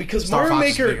hell. No, because Star Mario Fox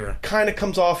is Maker bigger. kind of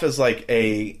comes off as like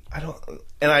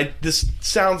this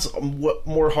sounds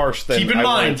more harsh than. Keep in I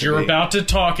want it mind, to you're be. about to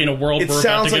talk in a world It where we're about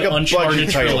sounds to like get a Uncharted budget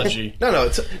title. trilogy.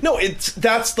 It's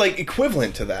that's like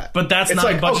equivalent to that. But that's It's not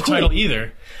like, a budget cool. title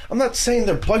either. I'm not saying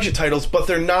they're budget titles, but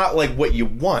they're not like what you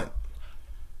want.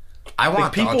 I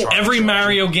want people- the Uncharted Every trilogy.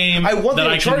 Mario game I want that the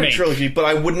I can Uncharted make. trilogy, but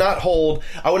I would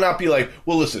not be like,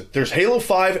 well, listen, there's Halo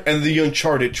 5 and the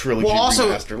Uncharted trilogy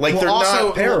remaster. Like, they're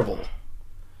not parable.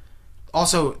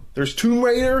 Also, There's Tomb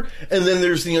Raider, and then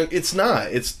there's it's not.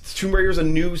 It's Tomb Raider's a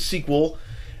new sequel,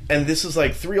 and this is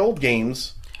like 3 old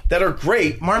games that are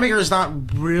great. Mario Maker is not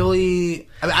really.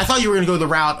 I thought you were going to go the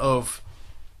route of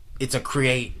it's a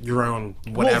create your own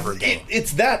whatever Well, game.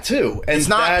 It's that too, and It's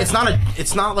not. that-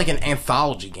 It's not like an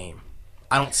anthology game.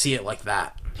 I don't see it like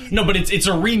that. No, but it's a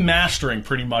remastering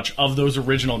pretty much of those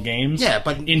original games. Yeah,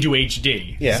 but- into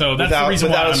HD. Yeah, so that's without, the reason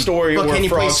without why a story But or can you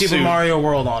play frog Super suit. Mario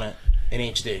World on it in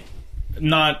HD?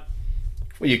 not.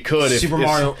 Well, you could if Super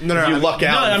Mario- if No, no, you no, luck No,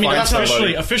 out. I and mean find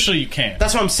officially somebody. you can.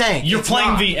 That's what I'm saying. You're It's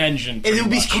playing not. the engine. It pretty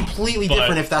would be much. completely But-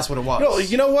 different if that's what it was. No,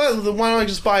 you know what? Why don't I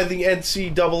just buy the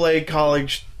NCAA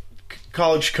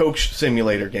college coach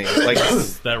simulator game? Like,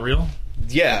 Is that real?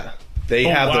 yeah, they Oh,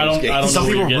 have I those don't games. know Some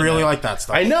where people you're getting really at. like that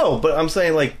stuff. I know, but I'm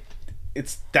saying like,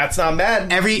 that's not Madden.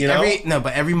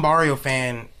 But every Mario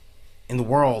fan in the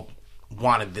world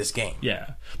wanted this game.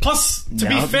 Yeah. Plus, to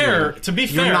Now be fair,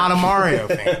 You're not a Mario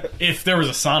fan. if there was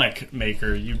a Sonic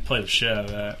maker, you'd play the shit out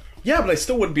of that. Yeah, but I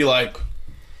still wouldn't be like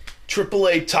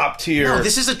AAA top tier. No,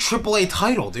 this is a AAA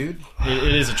title, dude.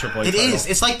 It is a AAA It title. is.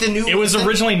 It's like the new. It was it's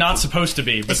originally not supposed to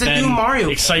be, but It's the then new Mario.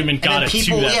 excitement game. got And it then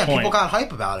people, to that point. people got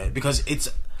hype about it because it's.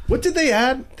 What did they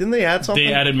add? Didn't they add something?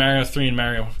 They added Mario 3 and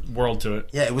Mario World to it.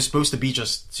 Yeah, it was supposed to be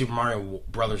just Super Mario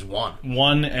Brothers 1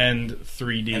 1 and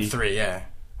 3D. and 3. Yeah,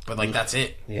 but like that's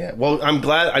it. Yeah. Well, I'm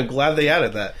glad they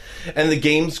added that. And the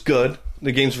game's good.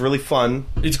 The game's really fun.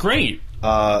 It's great.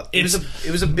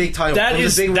 It was a big title. That It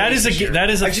was is a big that release is this year.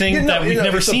 a thing that we've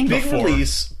never it's seen a big before.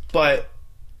 release, but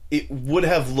it would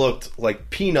have looked like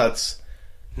peanuts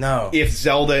No. if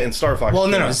Zelda and Star Fox. Well,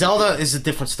 no, came no. out. Zelda is a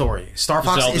different story. Star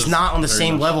Fox Zelda's is not on the very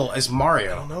same much- level as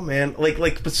Mario. No, man.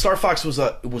 But Star Fox was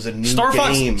a new Star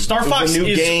Fox game. is It was a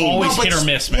new game. always but hit or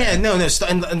miss, man. Yeah, no.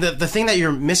 And the thing that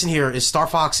you're missing here is Star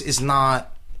Fox is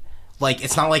not like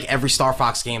it's not like every Star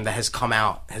Fox game that has come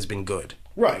out has been good.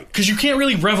 Right. Because you can't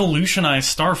really revolutionize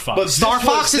Star Fox. But Star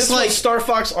Fox is this was like- Star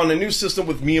Fox on a new system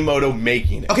with Miyamoto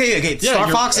making it. Okay. Yeah, Star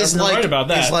you're- Fox is you're like right about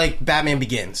that. is like Batman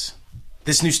Begins.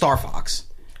 This new Star Fox,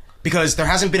 because there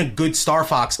hasn't been a good Star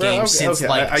Fox game okay, since okay.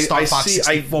 like Star I Fox see-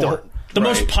 64. the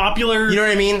most popular You know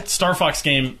what I mean? Star Fox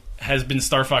game has been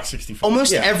Star Fox 64.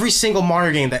 Almost Yeah. every single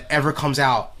Mario game that ever comes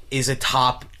out is a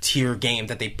top tier game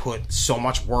that they put so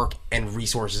much work and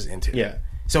resources into. Yeah.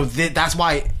 So that's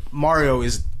why Mario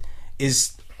is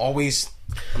always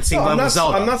on the same No, level as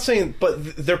Zelda. I'm not saying,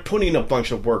 but they're putting a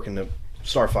bunch of work into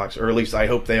Star Fox, or at least I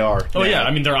hope they are. Oh yeah, I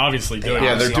mean they're obviously doing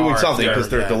Yeah, it. they're obviously doing are. something because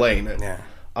they're Yeah. delaying it.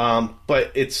 Yeah.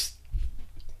 But it's,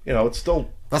 it's still.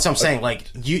 That's what I'm saying. Like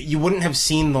you wouldn't have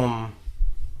seen them.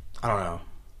 I don't know.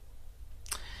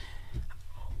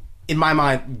 In my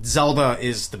mind, Zelda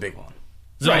is the big one.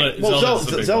 Zelda, Right. Well, Zelda's,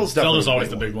 the big Zelda's one. definitely Zelda's the always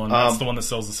big the big one. one. That's the one that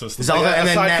sells the system. Zelda, and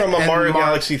then aside from a and Mario Mar-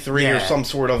 Galaxy 3 or yeah. some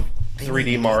sort of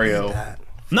 3D Mario. That.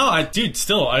 No, I'd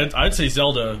say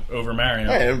Zelda over Mario.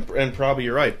 Yeah, and probably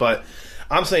you're right, but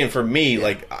I'm saying for me,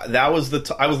 like that was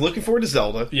I was looking forward to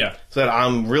Zelda. Yeah. So that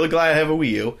I'm really glad I have a Wii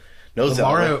U. No But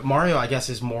Zelda. Mario, I guess,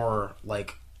 is more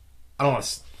like I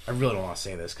really don't want to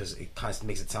say this because it kind of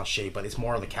makes it sound shitty, but it's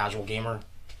more of the casual gamer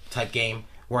type game,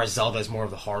 whereas Zelda is more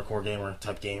of the hardcore gamer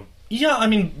type game. Yeah, I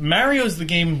mean Mario's the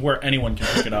game where anyone can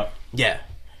pick it up. Yeah,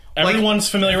 Everyone's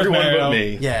familiar with everyone Mario. but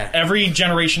me. yeah. Every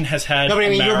generation has had. No, but I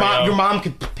mean, a Mario. your mom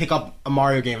could pick up a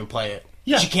Mario game and play it.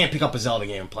 Yeah. She can't pick up a Zelda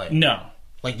game and play it. No,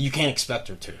 Like you can't expect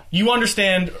her to. you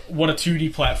understand what a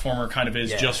 2D platformer kind of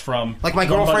is Yeah. just from Like my one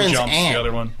button girlfriend's jumps, aunt the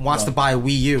other one wants to No. buy a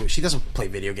Wii U. She doesn't play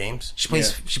video games. She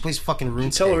plays fucking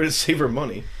RuneScape. Tell her to save her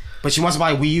money. But she wants to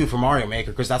buy a Wii U for Mario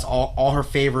Maker because that's all her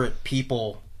favorite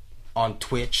people on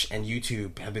Twitch and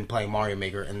YouTube have been playing Mario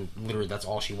Maker, and literally that's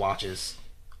all she watches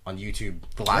on YouTube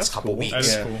the last couple weeks.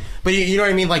 That's Yeah. cool. But you know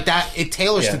what I mean? Like that, it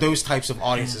tailors Yeah. to those types of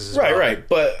audiences as well. Right.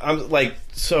 But I'm like,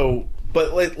 so,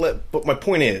 but but my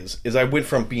point is I went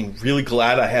from being really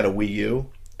glad I had a Wii U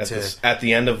at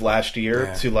the end of last year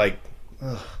Yeah. to like,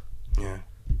 Yeah.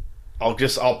 I'll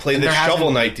play And the there hasn't-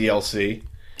 Shovel Knight DLC.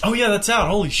 Oh yeah, that's out.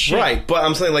 Holy shit! Right, but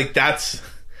I'm saying like that's,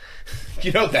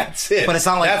 that's it. But it's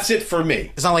not like- that's it for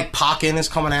me. It's not like Pokken is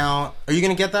coming out. Are you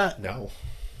gonna get that? No,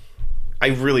 I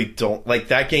really don't like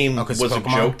that game. Oh, 'cause was a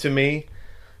Pokemon? joke to me,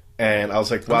 and I was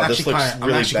like, wow, this looks I'm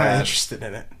really actually kind of bad. interested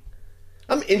in it.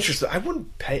 I'm interested. I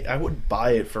wouldn't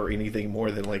buy it for anything more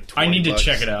than like $20. I need to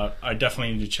check it out. I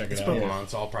definitely need to check it out. Pokemon,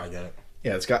 so I'll probably get it.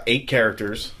 Yeah, it's got 8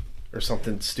 characters or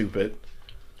something stupid.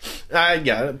 I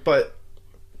get it, but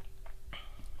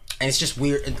And it's just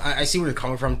weird. I see where you're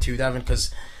coming from too, Devin,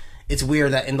 because it's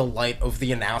weird that in the light of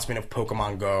the announcement of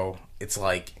Pokemon Go, it's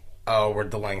like, oh, we're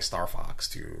delaying Star Fox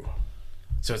too.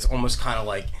 So it's almost kind of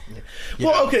like,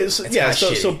 well, okay, so, it's yeah,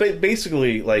 kinda so shitty.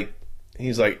 basically, like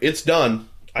he's like, it's done.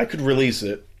 I could release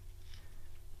it.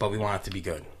 but we want it to be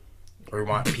good, or we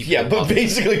want people. Yeah, to but love it.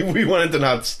 basically, we want it to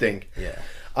not stink. Yeah.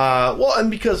 Well,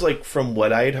 and because like from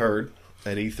what I had heard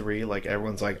at E3, like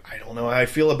everyone's like, I don't know how I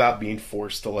feel about being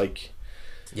forced to like.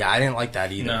 Yeah, I didn't like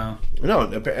that either. No.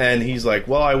 No, and he's like,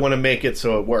 well, I want to make it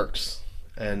so it works,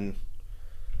 and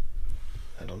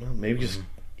I don't know, maybe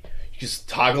just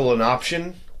toggle an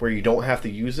option where you don't have to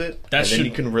use it, That and then should-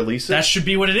 you can release it. That should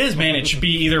be what it is, man. It should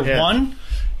be either Yeah. one,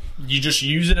 you just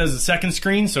use it as a second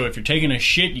screen, so if you're taking a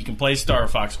shit, you can play Star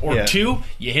Fox. Or Yeah. 2,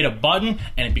 you hit a button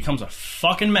and it becomes a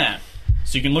fucking map.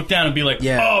 So you can look down and be like,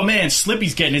 Yeah. "Oh man,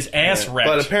 Slippy's getting his ass Yeah. wrecked."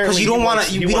 But apparently, Because you don't he want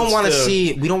wants- to. he We don't wants want to to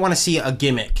see. We don't want to see a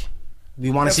gimmick. We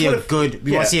want to That's see what a if- good.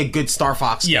 We yeah. want to see a good Star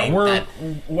Fox Yeah, game we're- that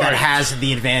right. has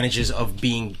the advantages of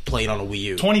being played on a Wii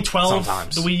U. 2012,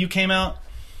 sometimes. the Wii U came out.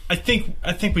 I think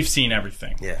we've seen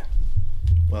everything. Yeah,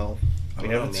 Well, we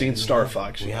don't know, haven't seen man. Star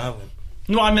Fox we yet. haven't.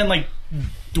 No, I meant like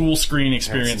dual screen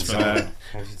experience for Zelda.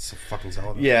 that. It's a fucking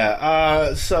Zelda.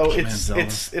 Yeah, so it's Zelda.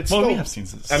 it's Well, still, we have seen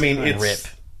this. I mean, Rip. it's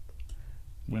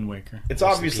Wind Waker. it's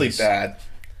Rest in obviously peace. bad.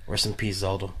 Rest in peace,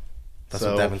 Zelda. That's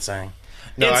So- what Devin's saying.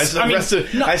 No, I It's- said, I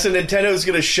mean, no. I said Nintendo's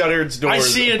going to shutter its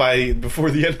doors see it-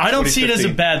 before the end. Of I don't see it as a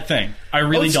 2015. bad thing. I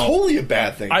really it's don't. totally a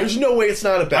bad thing. There's no way it's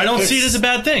not a bad. I don't thing. see it as a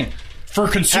bad thing. For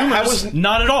consumers, How was-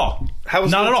 not at all. how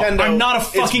was not at all. Nintendo- I'm not a it's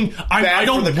fucking. I bad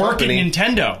don't for the work company. at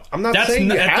Nintendo. I'm not That's saying you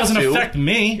that have doesn't to. affect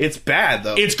me. It's bad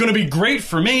though. It's going to be great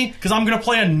for me because I'm going to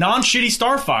play a non-shitty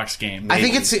Star Fox game. I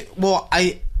think it's well.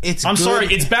 It's. I'm good. sorry,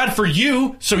 it's bad for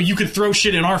you, so you could throw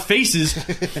shit in our faces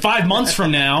 5 months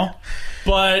from now.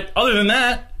 But other than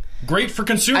that, great for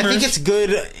consumers. I think it's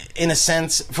good in a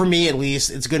sense, for me at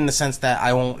least. It's good in the sense that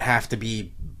I won't have to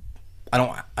be. I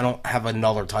don't have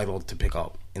another title to pick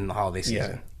up in the holiday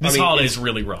season. yeah. this I mean, holiday's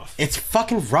really rough. It's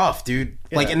fucking rough, dude.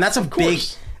 Like, and that's a big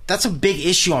course.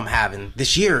 issue I'm having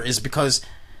this year is because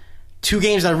 2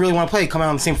 games that I really want to play come out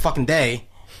on the same fucking day.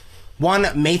 One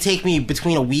may take me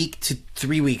between a week to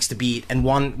 3 weeks to beat, and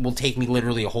one will take me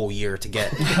literally a whole year to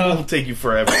get It'll take you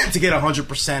forever. to get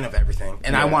 100% of everything.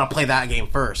 And I Yeah. want to play that game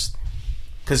first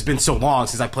because it's been so long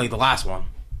since I played the last one.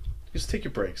 Just take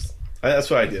your breaks.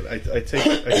 That's what I did. I take.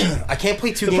 I can't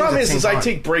play 2 the games problem at the is same I time.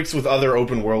 take breaks with other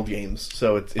open world games,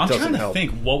 so it I'm doesn't trying to help.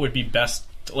 think what would be best.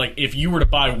 Like, if you were to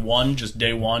buy one just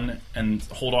day one and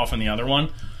hold off on the other one,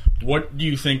 what do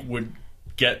you think would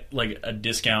get like a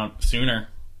discount sooner?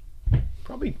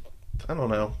 Probably, I don't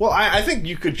know. Well, I think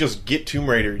you could just get Tomb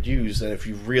Raider used, and if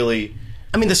you really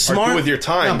I mean, the smart good with your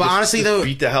time, No, but just- honestly, just though,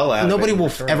 beat the hell out of it nobody and will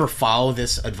return ever it. follow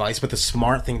this advice. But the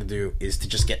smart thing to do is to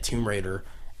just get Tomb Raider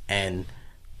and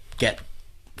get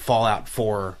Fallout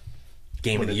 4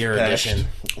 Game of the it's Year patched. edition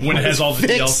When it has all the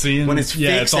Fixed. DLC, and, when it's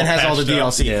yeah, fixed and has all the patched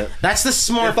up. DLC. Yeah. That's the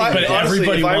smart If I, thing. But honestly,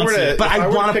 everybody if I were wants to, it. But if I I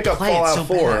were wanna to pick up play it Fallout so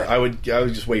 4, bad. I would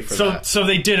just wait for that. So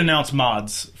they did announce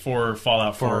mods for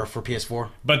Fallout 4, for PS4.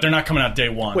 but they're not coming out day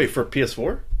one. Wait for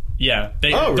PS4. Yeah,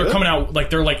 they're really? coming out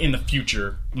they're like in the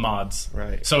future mods.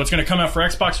 Right. So it's going to come out for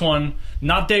Xbox One,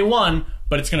 not day one,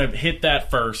 but it's going to hit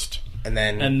that first, And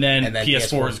then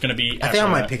PS4 is going to be. I think I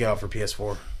might pick it up for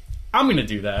PS4 I'm going to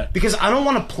do that. because I don't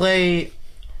want to play.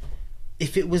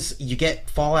 If it was you get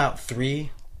Fallout 3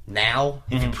 now,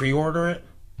 if you pre-order it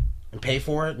and pay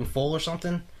for it in full or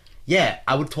something, yeah,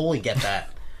 I would totally get that.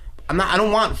 I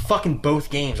don't want fucking both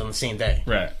games on the same day.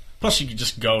 Right. Plus, you could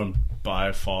just go and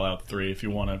buy Fallout 3 if you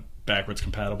want to backwards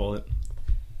compatible it.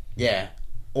 Yeah,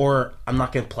 or I'm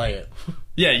not gonna play it.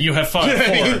 Yeah, you have Fallout 4.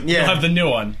 Yeah. You'll have the new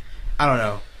one. I don't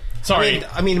know. Sorry.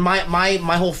 I mean,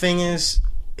 my whole thing is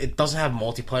it doesn't have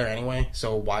multiplayer anyway,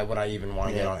 so why would I even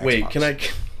want to get on Xbox? Wait,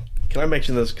 Can I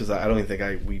mention this because I don't even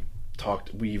think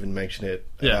we even mentioned it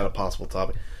about a possible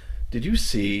topic. Did you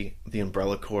see the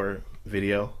Umbrella Corps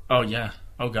video? Oh yeah.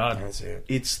 Oh god. I didn't see it.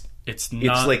 It's not.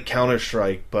 It's like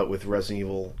Counter-Strike, but with Resident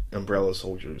Evil Umbrella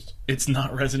soldiers. It's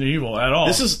not Resident Evil at all.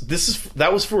 That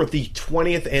was for the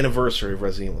 20th anniversary of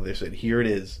Resident Evil. They said, here it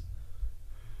is.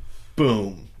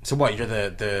 Boom. So what? You're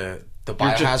the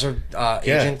biohazard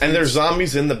agent? And there's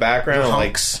zombies in the background. You're Like,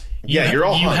 hunks. you're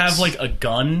all You hunks. have like a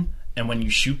gun, and when you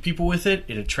shoot people with it,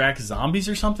 it attracts zombies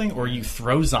or something, or you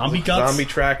throw zombie guts. Zombie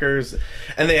trackers,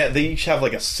 and they each have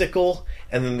like a sickle,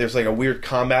 and then there's like a weird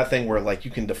combat thing where like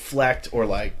you can deflect or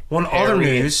like. One other parry.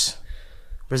 news,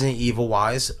 Resident Evil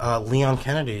wise, Leon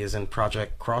Kennedy is in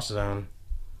Project Cross Zone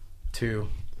 2,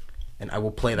 and I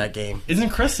will play that game. Isn't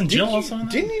Chris and Jill also in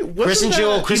that? Didn't you? Chris and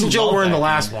Jill love were in that the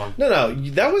last game. one. No,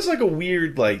 that was like a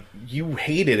weird like you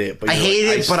hated it, but I hated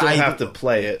it, but still I have to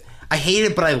play it. I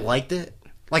hated it, but I liked it.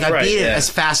 Like, I Right, beat it yeah. as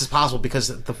fast as possible because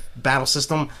the battle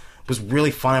system was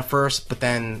really fun at first, but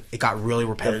then it got really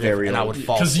repetitive, Very and I old. would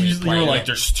fall Because asleep you were playing like, it.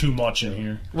 there's too much in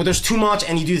here. Well, there's too much,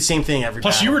 and you do the same thing every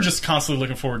Plus, battle. you were just constantly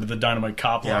looking forward to the Dynamite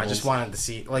Cop Yeah, I levels. just wanted to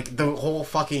see, like, the whole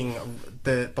fucking,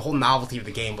 the whole novelty of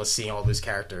the game was seeing all those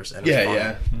characters, and it was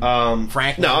fun. Frank.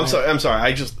 Franklin, No, I'm man. sorry. I'm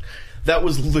sorry. That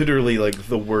was literally like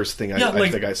the worst thing Yeah, I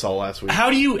like, think I saw last week. How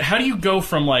do you go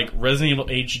from like Resident Evil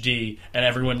HD and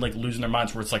everyone like losing their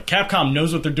minds where it's like Capcom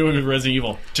knows what they're doing with Resident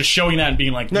Evil to showing that and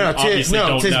being like, No, you obviously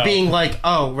don't to know. being like,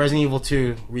 oh, Resident Evil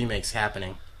 2 remake's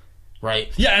happening.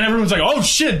 Right? Yeah, and everyone's like, oh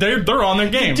shit, they're on their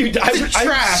game. Dude, I'm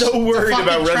trash. so worried It's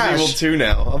about fucking Resident Evil trash. 2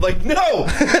 now. I'm like,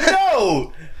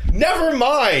 no, never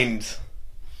mind.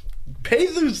 Pay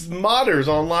those modders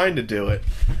online to do it.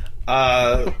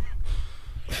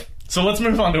 So let's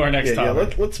move on to our next Yeah,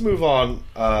 topic. let's move on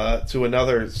to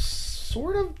another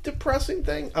sort of depressing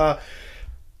thing.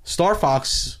 Star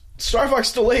Fox. Star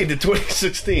Fox delayed to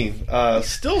 2016.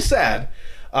 Still sad,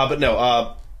 but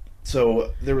no.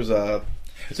 So there was a.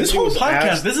 This whole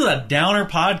podcast, this is a downer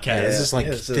podcast. This is like,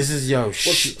 yeah, this this is, yo, Well,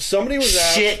 somebody was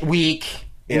asked. shit week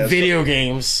in Yeah, video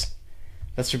games.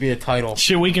 That should be a title.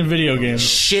 Shit week in video games.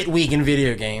 Shit week in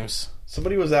video games.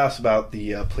 Somebody was asked about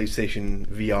the PlayStation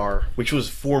VR, which was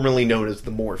formerly known as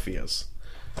the Morpheus.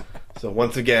 So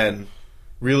once again,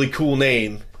 really cool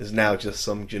name is now just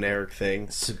some generic thing.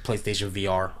 It's a PlayStation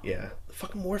VR. Yeah, the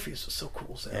fucking Morpheus was so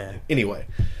cool sounding. Yeah. Anyway,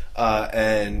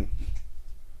 and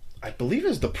I believe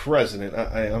it's the president.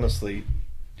 I honestly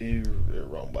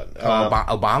wrong button.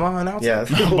 Obama announced Yeah, it?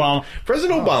 Obama.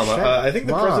 President Obama. shit. I think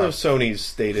the Wow. president of Sony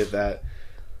stated that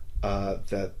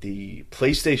that the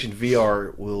PlayStation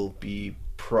VR will be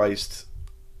priced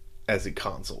as a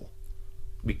console,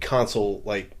 be console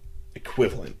like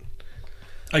equivalent.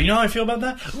 Oh, you know how I feel about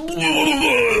that?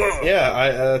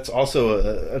 Yeah, that's also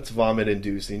that's vomit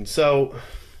inducing. So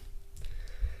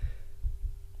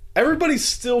everybody's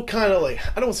still kind of like,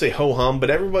 I don't want to say ho hum, but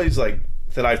everybody's like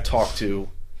that I've talked to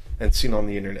and seen on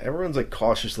the internet. Everyone's like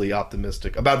cautiously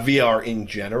optimistic about VR in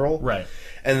general, Right.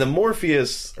 And the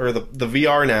Morpheus or the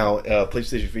VR now,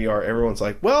 PlayStation VR, everyone's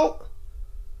like, well,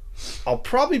 I'll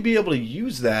probably be able to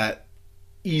use that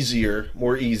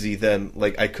more easy than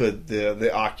like I could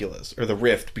the Oculus or the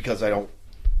Rift because I don't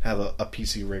have a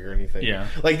PC rig or anything. Yeah.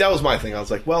 Like that was my thing. I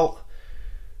was like, well,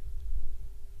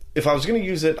 if I was going to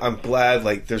use it, I'm glad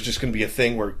like there's just going to be a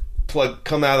thing where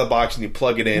come out of the box and you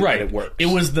plug it in Right. and it works. It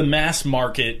was the mass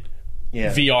market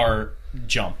Yeah. VR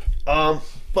jump.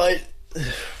 But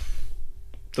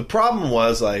the problem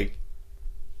was like,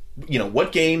 you know,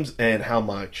 what games and how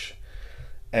much,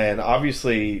 and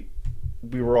obviously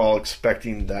we were all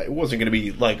expecting that it wasn't going to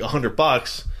be like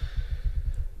 $100,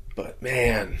 but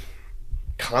man,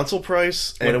 console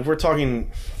price, and if we're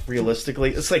talking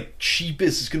realistically, it's like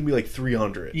cheapest is going to be like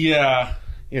 $300. Yeah.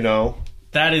 You know,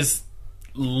 That is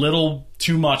little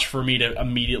too much for me to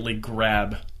immediately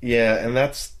grab. yeah, and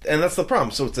that's the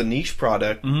problem. So it's a niche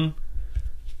product. Mm-hmm.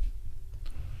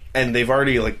 And they've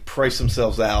already like priced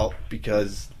themselves out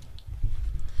because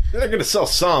they're going to sell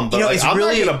some, but You know, like, it's I'm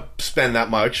really- not going to spend that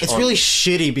much. It's on- really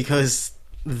shitty because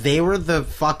they were the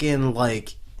fucking,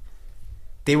 like,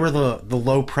 they were the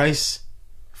low price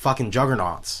fucking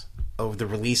juggernauts of the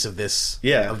release of this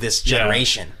Yeah. of this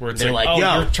generation. Yeah. Where it's They're like, oh,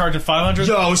 yo, you're charging $500?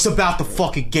 yo, it's about the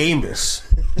fucking gamers.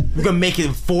 We're gonna make it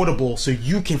affordable so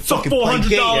you can It's a fucking play $400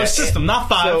 games. system, not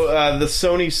 $5. So the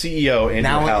Sony CEO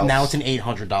Andrew House, Now it's an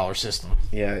 $800 system.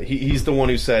 yeah, he's the one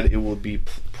who said it will be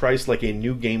priced like a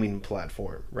new gaming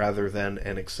platform rather than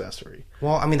an accessory.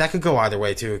 Well, I mean that could go either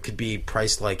way too. It could be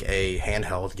priced like a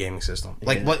handheld gaming system.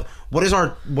 Like what is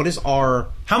our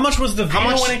How much was the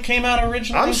Vita much- when it came out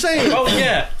originally? I'm saying- Oh,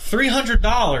 yeah.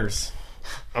 $300.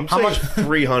 I'm How saying much-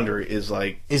 300 is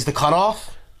like is the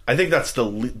cutoff? I think that's the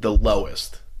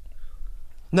lowest.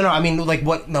 No, I mean, like,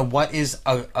 what is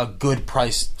a good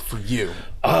price for you?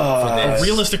 A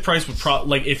realistic price would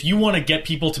like if you want to get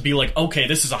people to be like, okay,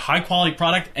 this is a high quality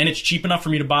product and it's cheap enough for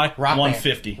me to buy.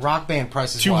 $150. Rock Band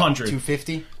price is $200.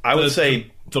 $250. I would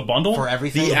say the bundle for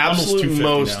everything. the absolute $250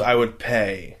 most now. I would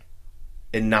pay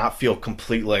and not feel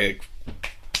complete like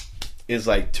is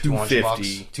like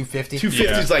 $250. $250.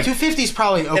 $250 is like, $250 is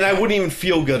probably okay. and I wouldn't even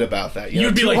feel good about that.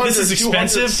 You'd be like, this is 200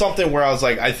 expensive? something where I was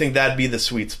like, I think that'd be the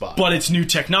sweet spot. But it's new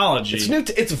technology. it's new.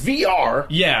 It's VR.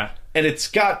 Yeah. And it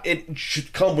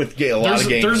should come with a lot of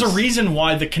games. There's a reason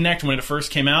why the Kinect, when it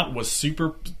first came out, was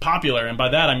super popular, and by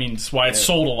that I mean it's why it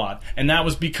sold a lot. And that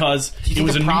was because it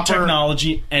was a new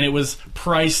technology and it was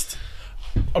priced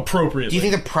appropriately. Do you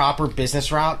think the proper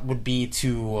business route would be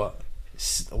to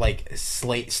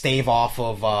stave off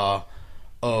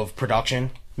of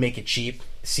production, make it cheap,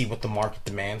 see what the market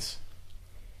demands,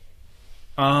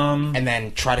 and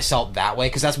then try to sell it that way?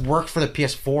 Because that's worked for the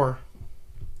PS4.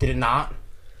 Did it not?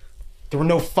 There were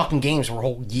no fucking games for a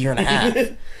whole year and a half,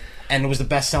 and it was the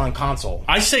best-selling console.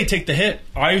 I say take the hit.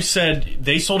 I said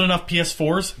they sold enough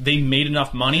PS4s, they made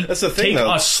enough money. That's the thing, Take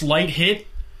though. a slight hit.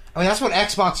 I mean, that's what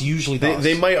Xbox usually does.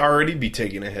 They might already be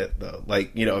taking a hit though.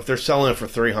 Like, you know, if they're selling it for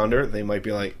 $300, they might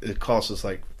be like, it costs us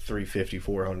like $350,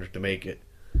 $400 to make it.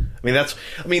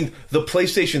 I mean, the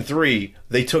PlayStation 3,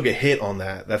 they took a hit on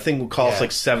that. That thing would cost like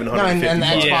 $750. No, and the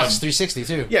Xbox Yeah. 360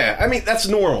 too. Yeah, I mean that's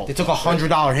normal. They took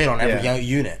 $100 hit on every Yeah.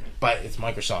 unit, but it's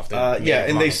Microsoft. They made Yeah,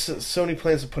 it and money. Sony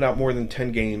plans to put out more than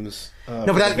 10 games. No,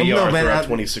 but that, VR no, man, throughout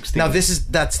 2016. Now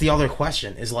that's the other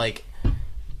question is like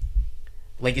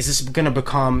is this going to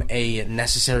become a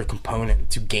necessary component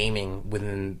to gaming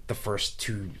within the first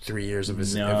 2-3 years of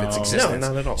its existence? No,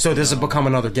 not at all. So does it become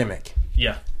another gimmick?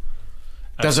 Yeah.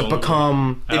 Does Absolutely. it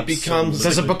become? It becomes-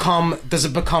 Does it become? Does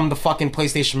it become the fucking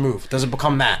PlayStation Move? Does it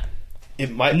become that?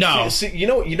 It might. No. See, you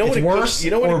know what It's it worse could,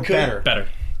 you know what or it could, better? better?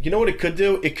 You know what it could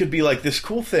do? It could be like this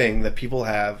cool thing that people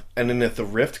have, and then if the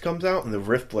Rift comes out and the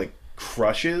Rift like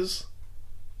crushes,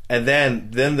 and then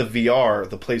the VR,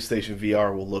 the PlayStation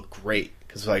VR will look great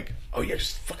because like, oh yeah,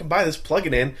 just fucking buy this, plug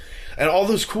it in, and all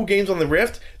those cool games on the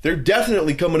Rift, they're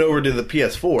definitely coming over to the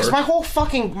PS4. 'Cause my whole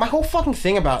fucking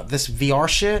thing about this VR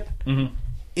shit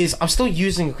is I'm still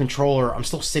using a controller. I'm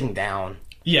still sitting down.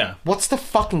 Yeah. What's the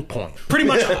fucking point? Pretty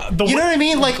much. You know what I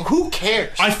mean? Like, who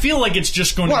cares? I feel like it's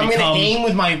just going What, to I'm become. gonna aim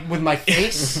with my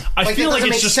face? I feel that like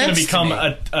doesn't it's make just going to sense become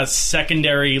me. a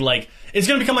secondary, like, it's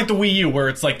going to become like the Wii U, where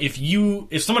it's like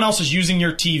if someone else is using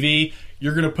your TV,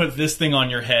 you're going to put this thing on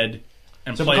your head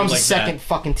and So it play it becomes like a second that.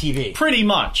 fucking TV. Pretty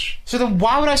much. So then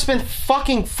why would I spend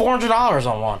fucking $400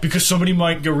 on one? Because somebody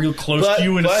might go real close to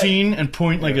you in a but- scene and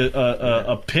point like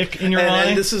a pick in your eye.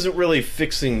 and this isn't really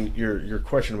fixing your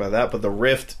question about that, but the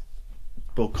Rift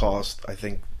will cost, I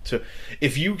think,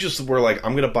 if you just were like,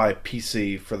 I'm gonna buy a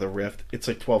PC for the Rift, it's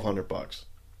like $1,200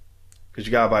 because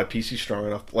you gotta buy a PC strong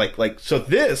enough. Like so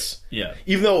this, Yeah.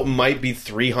 even though it might be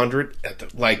 $300,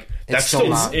 that's still still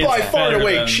not- by it's far and better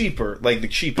away than- cheaper, like the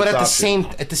cheapest. But at option.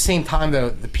 the same time though,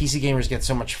 the PC gamers get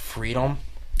so much freedom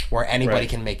where anybody Right.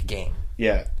 can make a game.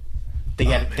 yeah. They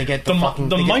get the the fucking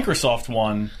the they get- Microsoft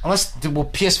one. Unless will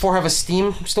PS4 have a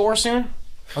Steam store soon?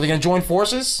 Are they going to join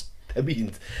forces? It'd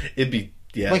be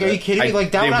yeah. Like, are you kidding me?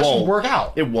 Like, that they would actually won't. work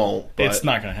out. It won't. But It's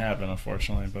not going to happen,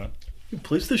 unfortunately. But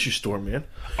PlayStation Store, man.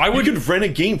 I would- You could rent a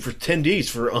game for 10 days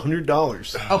for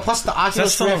 $100. Oh, plus the is that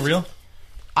Oculus still Rift. real?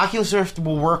 Oculus Rift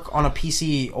will work on a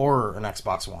PC or an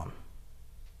Xbox One.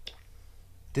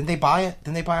 Didn't they buy it?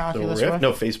 Didn't they buy The Oculus Rift? Rift?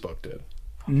 No, Facebook did.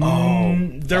 Oh,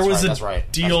 There was that's a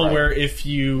right. deal That's right. where if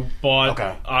you bought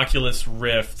Okay. Oculus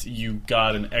Rift, you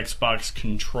got an Xbox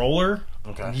controller.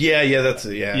 Okay. Yeah, that's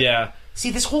it. Yeah. Yeah.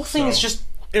 See, this whole thing is just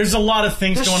There's a lot of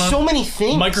things there's going on. so many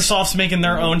things. Microsoft's making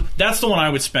their own. That's the one I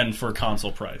would spend for a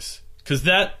console price. Because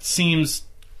that seems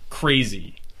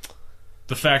crazy.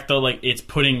 The fact that, like, it's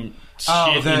putting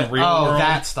shit in real world.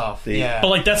 that stuff. Yeah. But,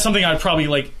 like, that's something I'd probably,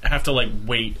 like, have to, like,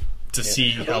 wait to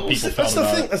see how people felt That's the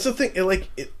about thing. it. That's the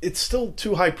thing. It's still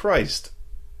too high priced.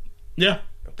 Yeah.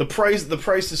 The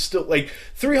price is still like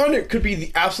 $300 could be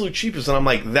the absolute cheapest, and I'm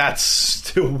like, that's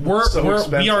still so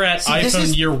expensive. We are at See, this iPhone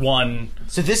is- year one.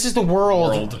 So this is the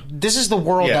world. World. This is the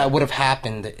world Yeah. that would have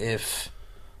happened if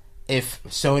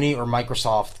Sony or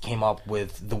Microsoft came up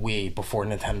with the Wii before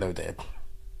Nintendo did.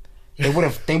 They would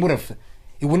have.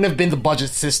 It wouldn't have been the budget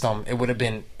system. It would have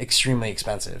been extremely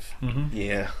expensive.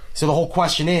 Yeah. So the whole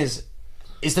question is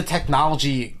the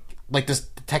technology, like, does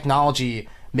the technology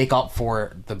make up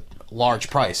for the large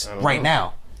price right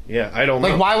now? Yeah, I don't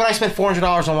Like, know. why would I spend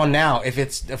 $400 on one now if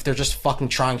they're just fucking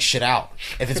trying shit out?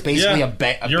 If it's basically Yeah, a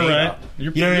beta. you're right.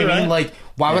 You know what I You're mean? right. Like,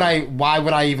 why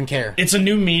would I even care? It's a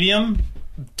new medium.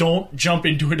 Don't jump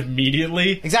into it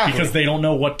immediately. Exactly. Because they don't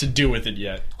know what to do with it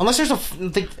yet. Unless there's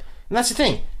and that's the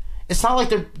thing. It's not like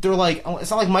they're like,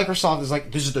 it's not like Microsoft is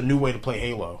like, this is the new way to play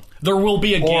Halo. There will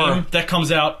be a Or- game that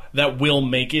comes out that will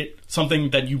make it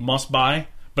something that you must buy.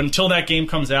 But until that game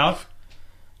comes out,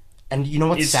 And you know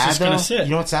what's It's sad just though? gonna sit.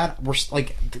 You know what's sad? We're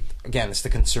like, again, it's the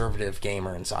conservative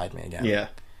gamer inside me again. Yeah.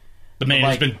 the man has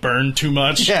Like- been burned too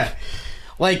much. Yeah.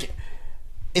 Like,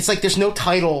 it's like there's no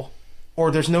title or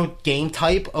there's no game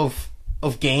type of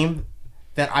game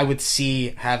that I would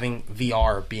see having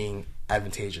VR being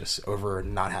advantageous over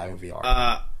not having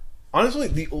VR.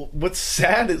 Honestly, what's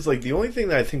sad is like the only thing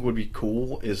that I think would be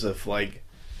cool is if like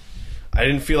I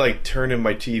didn't feel like turning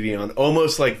my TV on,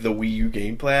 almost like the Wii U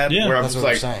gamepad, Yeah, where I'm that's just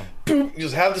what like, I'm saying. boom,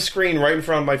 just have the screen right in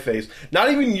front of my face,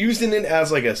 not even using it as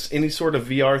like any sort of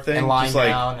VR thing, and lying just like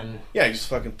down and yeah, just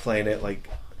fucking playing it like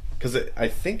because I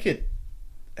think it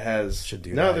has Should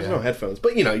do no, that, there's yeah. no headphones,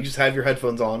 but you know, you just have your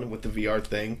headphones on with the VR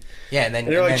thing, yeah, and then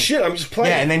and you're like, then, shit, I'm just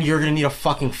playing. Yeah, and then you're gonna need a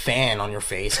fucking fan on your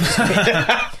face.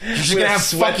 You're just gonna have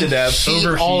sweat to fucking death. heat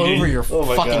all Overheating. over your Oh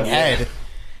my fucking God, yeah. head.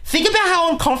 Think about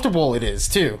how uncomfortable it is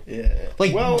too. yeah,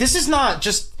 Like, well, this is not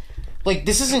just like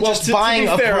this isn't well, just to buying be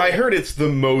a fair, I heard it's the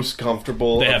most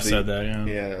comfortable. They of have the- said that, yeah.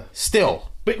 Yeah. still.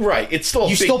 But right, it's still a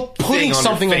You're big still putting thing on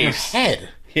something your on your face. head.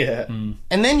 Yeah.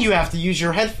 And then you have to use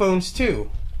your headphones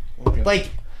too. Like,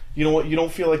 You know what? You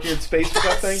don't feel like you're in space with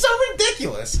that thing. so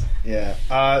ridiculous. Yeah.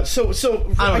 So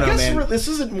I don't know, guess man. this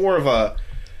isn't more of a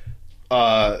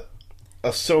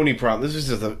Sony problem. This is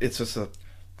just a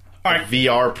All right.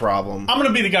 VR problem. I'm going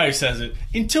to be the guy who says it.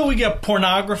 Until we get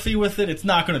pornography with it, it's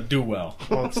not going to do well.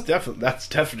 Well, that's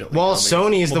definitely. Well,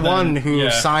 coming. Sony is the Well, then, one who yeah.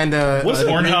 signed a Was it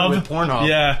agreement Pornhub? with Pornhub.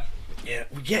 Yeah.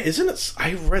 Yeah, isn't it?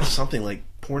 I read something like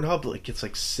Pornhub like gets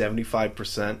like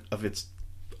 75% of its.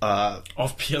 Off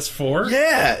PS4?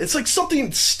 Yeah, it's like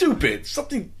something stupid,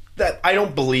 something that I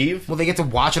don't believe. Well, they get to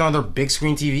watch it on their big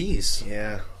screen TVs,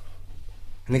 Yeah.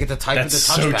 and they get to type That's with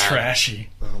the so touchpad. trashy.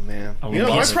 Oh man. I You know,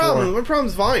 love my it. problem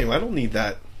is volume. I don't need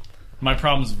that. My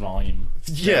problem's volume.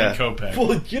 Yeah. And Copay.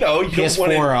 Well, you know, you don't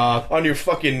want it PS4, on your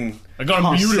fucking. I got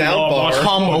muted sound while I bar. watched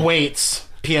Come porn. awaits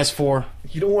PS4.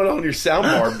 You don't want it on your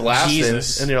soundbar blasting,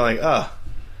 Jesus. and you're like,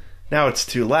 now it's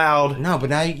too loud. No, but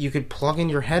now you could plug in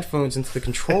your headphones into the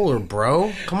controller,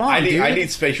 bro. Come on, dude. I need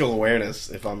spatial awareness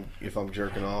if I'm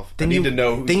jerking off. Then I need you- to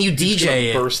know. Who's, then you who's DJ gonna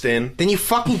it. burst in. Then you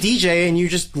fucking DJ and you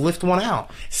just lift one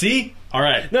out. See? All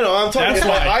right. No, I'm talking. That's If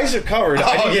my why- eyes are covered,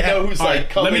 I need to know who's All like right,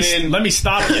 coming let me, in. Let me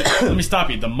stop you. Let me stop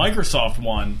you. The Microsoft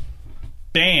one,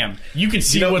 bam. You can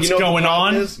see what's you know what the going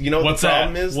problem on. is? You know what what's the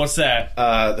problem that? is? What's that?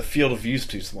 The field of view's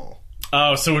too small.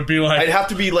 Oh, so it'd be like... I'd have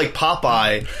to be like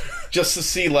Popeye, just to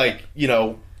see like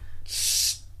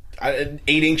 8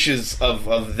 inches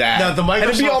of that. No, the and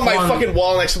it'd be Microsoft on my one- fucking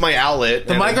wall next to my outlet.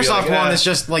 The and it'd be Microsoft like, one is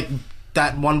just like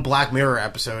that one Black Mirror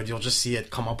episode. You'll just see it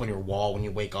come up on your wall when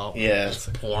you wake up. Yeah. It's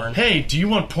porn. Hey, do you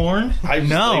want porn? I just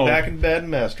no. lay back in bed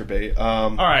and masturbate.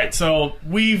 All right, so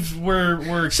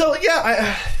we're So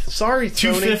yeah, sorry,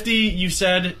 Tony. 250. You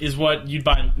said is what you'd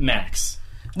buy max.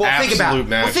 Well, Absolute think about.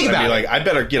 max. Well, think I'd about be it. like, I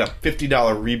better get a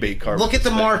 $50 rebate card. Look at the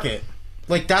thing. market.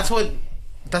 Like that's what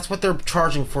they're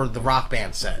charging for the Rock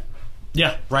Band set,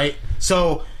 Yeah. right?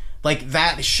 So like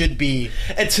that should be.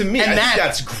 And to me, And I think that-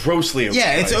 that's grossly overpriced.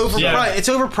 Yeah, it's overpriced. Yeah. It's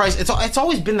overpriced. It's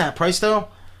always been that price though.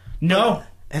 No.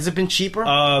 Has it been cheaper?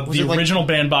 Was The it like original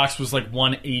band box was like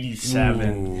 187.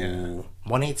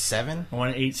 187.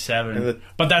 187. And the-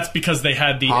 But that's because they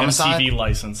had the Homicide? MCV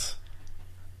license,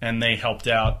 and they helped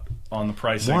out on the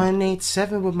pricing.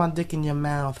 187 with my dick in your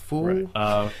mouth, fool.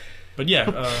 But yeah,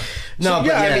 No, but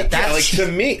yeah, I mean, that's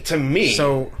like to me,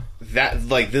 so that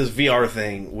like this VR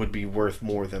thing would be worth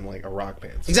more than like a Rock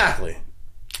Band. exactly.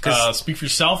 speak for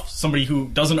yourself. Somebody who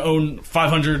doesn't own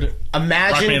 500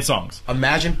 Imagine Rock Band songs.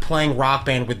 Imagine playing Rock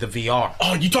Band with the VR.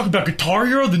 Oh, you talking about Guitar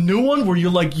Hero, the new one, where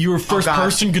you're like you're a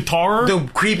first-person guitarer? The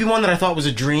creepy one that I thought was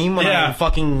a dream when Yeah.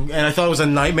 and I thought it was a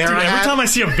nightmare. Dude, I every had. time I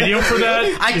see a video for that,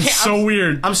 I it's can't- so I'm-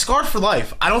 weird. I'm scarred for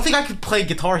life. I don't think I could play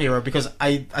Guitar Hero because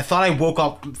I thought I woke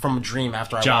up from a dream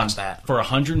after I John, watched that. for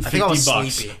 150 I think I was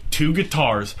bucks, sleepy. 2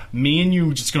 guitars, me and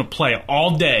you just gonna play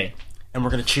all day. And we're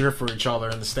gonna cheer for each other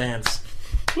in the stands.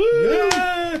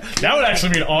 That would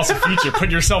actually be an awesome feature.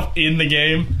 Put yourself in the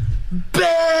game.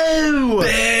 Boo!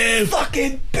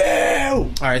 Fucking boo!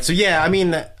 All right, so yeah, I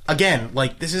mean, again,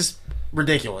 like this is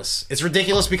ridiculous. It's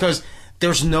ridiculous because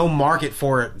there's no market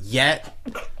for it yet,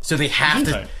 so they have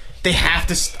to. Okay. they have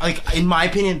to, like, in my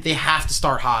opinion, they have to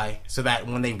start high so that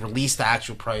when they release the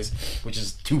actual price, which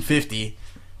is $250,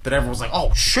 that everyone's like,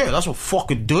 oh shit, that's a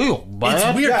fucking deal, man.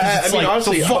 It's weird because it's like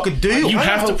honestly, it's a fucking deal. you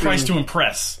have to hoping- price to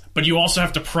impress, but you also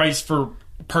have to price for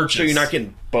purchase. So you're not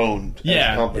getting boned. as a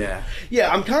Yeah. company. Yeah.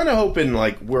 Yeah, I'm kind of hoping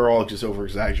like we're all just over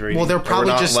exaggerating. Well, they're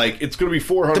probably just like it's going to be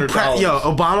 $400.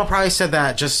 Obama probably said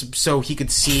that just so he could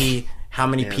see how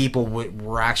many people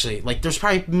were actually, like, there's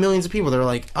probably millions of people that are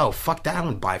like, oh, fuck that, I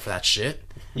wouldn't buy for that shit.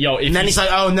 Yo, if And then you- he's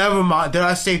like, oh, never mind. Did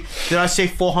I say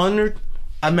 400?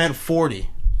 I meant 40.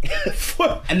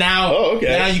 And now,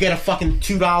 now you get a fucking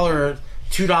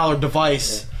 $2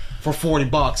 device for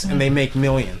 $40, and they make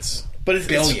millions. But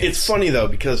it's funny though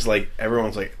because like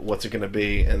everyone's like, "What's it going to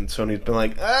be?" And Sony's been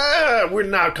like, we're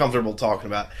not comfortable talking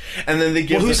about." It. And then they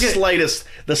give the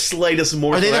slightest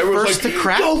more. Are they the everyone's first like, to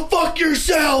crack? Go fuck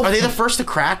yourself. Are they the first to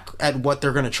crack at what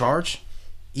they're going to charge,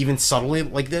 even subtly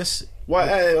like this?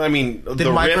 Why? I mean,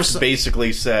 the Rift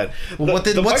basically said. Well,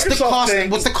 what's the Microsoft cost?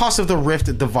 thing- What's the cost of the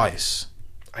Rift device?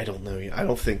 I don't know. I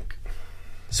don't think.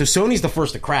 So Sony's the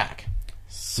first to crack.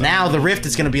 Now the Rift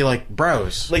is going to be like,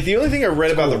 bros. Like the only thing I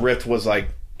read about the Rift was like,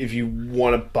 if you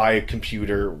want to buy a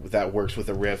computer that works with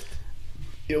the Rift,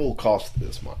 it will cost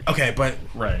this much. Okay, but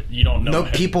right, you don't know.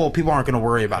 no, people aren't going to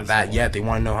worry about that yet. They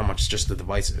want to know how much just the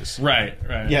device is. Right.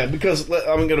 Yeah, because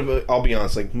I'll be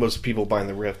honest. Like most people buying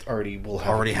the Rift already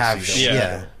have a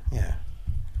PC. Yeah.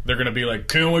 They're gonna be like,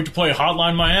 can't wait to play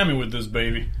Hotline Miami with this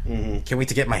baby. Can't wait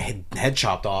to get my head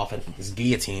chopped off at this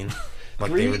guillotine.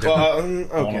 Like they were doing. On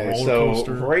a Okay, roller so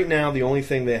coaster. right now the only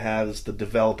thing they have is the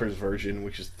developers version,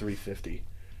 which is $350.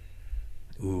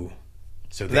 Ooh.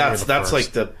 So That's first. like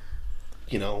the,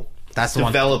 you know, that's the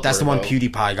developer, one. That's the one though.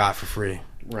 PewDiePie got for free.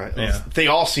 Right. Yeah. They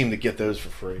all seem to get those for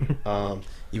free.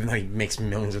 Even though he makes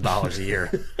millions of dollars a year.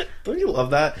 Don't you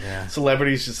love that? Yeah.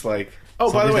 Celebrities just like,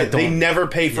 oh, by the Celebrities way, that they don't- never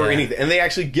pay for Yeah. anything, and they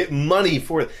actually get money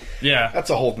for it. Yeah. That's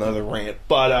a whole nother rant.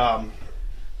 But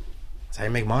That's how you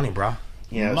make money, bro.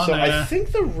 yeah. Money. So I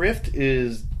think the Rift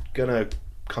is gonna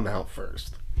come out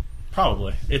first.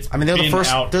 Probably. It's. I mean, they're the been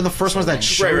first. out They're the first ones that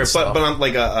showed Right. stuff. But on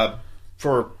like a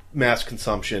for mass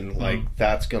consumption, like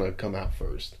that's gonna come out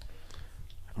first.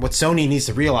 What Sony needs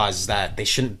to realize is that they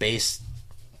shouldn't base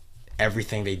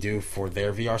everything they do for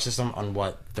their VR system on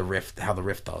what the Rift, how the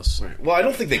Rift does. Well, I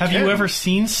don't think they Have can. you ever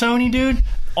seen Sony, dude?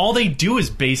 All they do is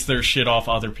base their shit off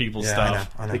other people's Yeah,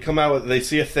 stuff. I know. They come out with, they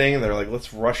see a thing and they're like,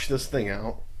 let's rush this thing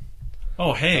out.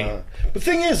 Oh, hey. The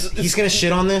thing is, He's gonna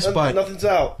shit on this, but nothing's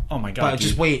out. Oh my god. but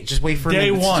just dude. wait for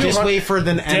Day the, one. Just wait for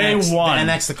the Day NX, one.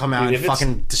 the NX to come out Dude, and if it's-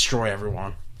 fucking destroy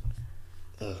everyone.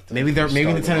 Maybe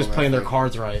Nintendo's playing their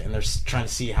cards right and they're trying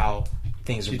to see how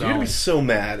things are Dude, you're gonna going. be so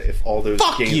mad if all those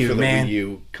Fuck games you, for the man. Wii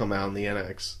U come out on the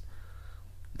NX.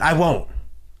 I won't.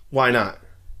 Why not?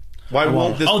 Why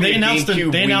won't this? Oh, be they a announced GameCube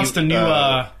a, they announced a new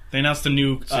they announced a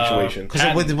new situation.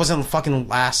 Because it wasn't fucking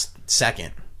last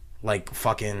second. Like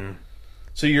fucking.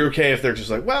 So you're okay if they're just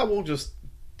like, well, we'll just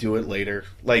do it later.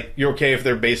 Like you're okay if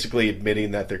they're basically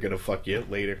admitting that they're gonna fuck you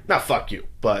later. Not fuck you,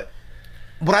 but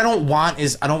What I don't want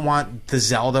is I don't want the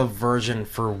Zelda version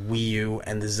for Wii U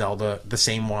and the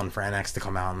same one for NX to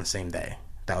come out on the same day.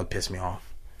 That would piss me off.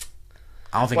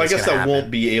 I don't think. well, I it's guess gonna that happen.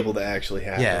 won't be able to actually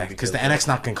happen. Yeah, because the NX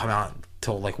not gonna come out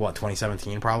till like what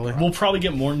 2017 probably. We'll probably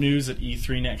get more news at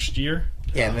E3 next year.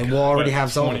 Yeah, and then we'll already But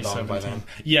have Zelda done by 2017. then.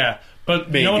 Yeah, but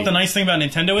you know Maybe. what the nice thing about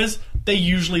Nintendo is? They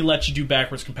usually let you do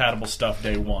backwards compatible stuff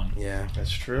day one. Yeah,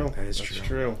 That's true. That is That's true.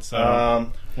 true.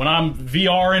 So when I'm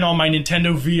VRing on my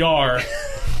Nintendo VR,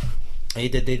 they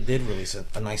did release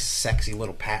a nice, sexy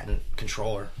little patent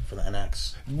controller for the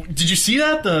NX. did you see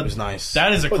that? It was nice.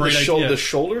 That is a What, great the idea. the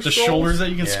shoulder The scrolls? shoulders that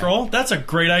you can Yeah. scroll. That's a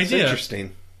great It's idea.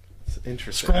 interesting. It's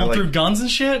interesting. I Scrolling like- through guns and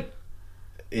shit.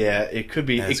 Yeah, it could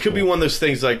be. That's It could be cool. one of those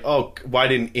things like, oh, why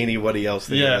didn't anybody else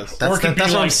think Yeah, of this? That's- or it could be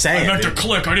that's what I'm like, saying, I meant to dude.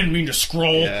 click. I didn't mean to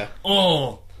scroll. Yeah.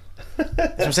 Oh, That's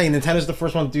what I'm saying. Nintendo's the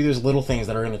first one to do those little things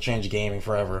that are going to change gaming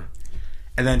forever.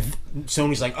 And then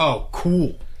Sony's like, oh,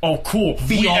 cool. oh, cool.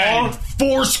 We VR? added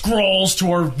 4 scrolls to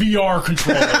our VR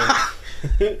controller.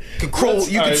 You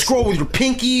can alright, scroll with your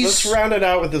pinkies. Let's round it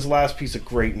out with this last piece of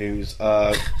great news.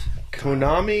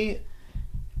 Konami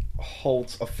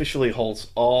officially halts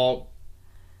all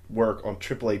work on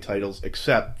AAA titles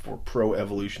except for Pro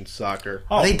Evolution Soccer.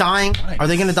 Are they dying? Nice. Are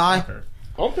they going to die? Soccer.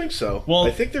 I don't think so. Well-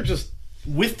 I think they're just.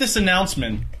 With this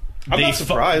announcement, I'm not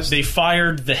surprised. They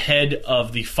fired the head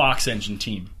of the Fox Engine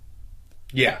team.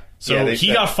 Yeah. So yeah, they he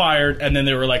said- got fired, and then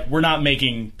they were like, "We're not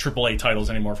making AAA titles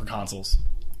anymore for consoles,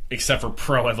 except for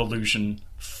Pro Evolution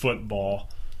Football,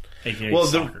 aka Well,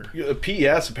 soccer." the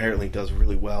PS apparently does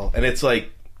really well, and it's like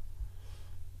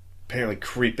apparently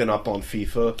creeping up on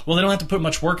FIFA. Well, they don't have to put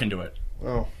much work into it.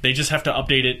 Well, They just have to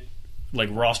update it, like,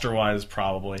 roster-wise,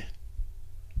 probably.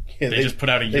 yeah, They just put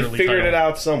out a yearly They figured title. it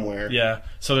out somewhere. Yeah.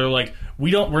 So they're like,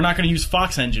 we're not going to use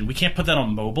Fox Engine. We can't put that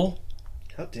on mobile.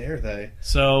 How dare they?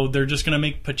 So they're just going to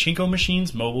make pachinko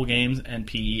machines, mobile games, and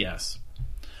PES.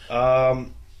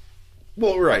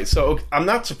 Well, right. So I'm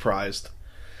not surprised.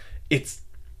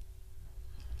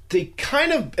 They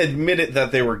kind of admitted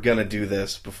that they were gonna do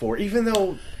this before, even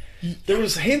though there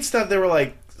was hints that they were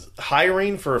like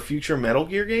hiring for a future Metal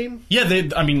Gear game. Yeah,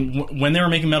 when they were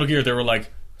making Metal Gear, they were like,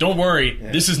 don't worry,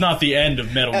 this is not the end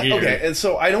of Metal Gear. Okay, and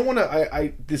so I don't want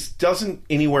to. This doesn't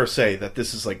anywhere say that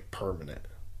this is like permanent.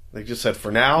 They just said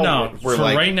for now. No, we're for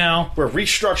like, right now, we're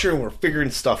restructuring. We're figuring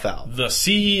stuff out. the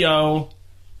CEO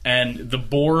and the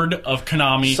board of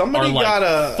Konami Somebody are like, got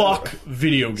a- fuck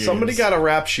video games. Somebody got a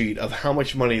rap sheet of how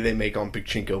much money they make on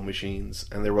pachinko machines,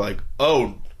 and they were like,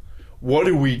 "Oh, what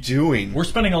are we doing?" We're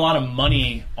spending a lot of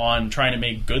money on trying to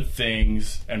make good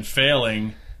things and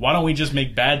failing. Why don't we just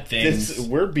make bad things?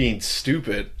 We're being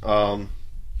stupid.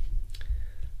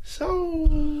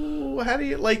 So how do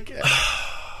you like?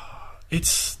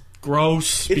 It's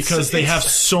gross It's- because they have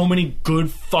so many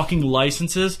good fucking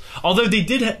licenses. Although they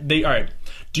did, all right.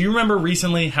 Do you remember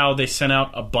recently how they sent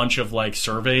out a bunch of like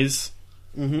surveys?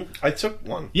 I took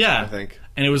one. Yeah, I think.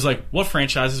 And it was like, what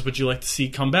franchises would you like to see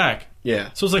come back? Yeah,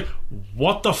 So it's like,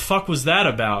 what the fuck was that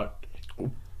about?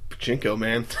 pachinko,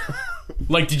 man.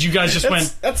 Like, did you guys just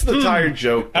went? That's the tired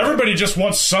joke. Everybody just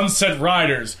wants Sunset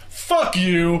Riders. Fuck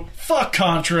you. Fuck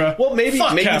Contra. Well, maybe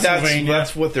fuck Castlevania.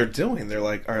 that's what they're doing. They're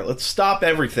like, all right, let's stop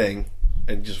everything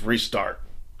and just restart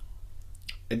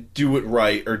and do it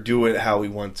right or do it how we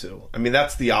want to. I mean,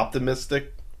 that's the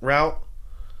optimistic route.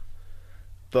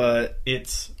 But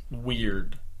It's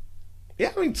weird.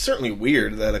 yeah, I mean, it's certainly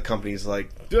weird that a company's like,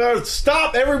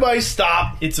 stop, everybody,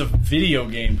 stop. It's a video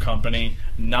game company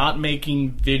not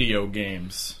making video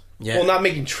games. Yeah. Well, not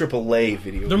making AAA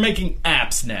video. They're making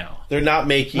apps now. They're not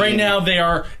making Right now, they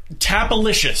are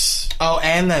Tapalicious. Oh,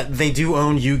 and that they do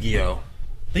own Yu-Gi-Oh.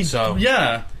 So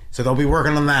Yeah. so they'll be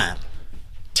working on that.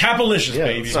 Tapalicious, Yeah,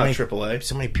 baby. it's not AAA.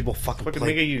 So many people fucking Fucking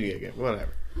play. make a Yu-Gi-Oh game, whatever.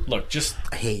 Look, just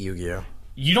I hate Yu-Gi-Oh.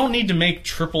 you don't need to make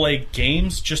AAA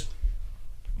games. Just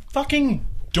fucking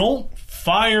don't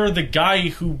fire the guy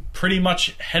who pretty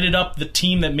much headed up the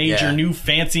team that made Yeah. your new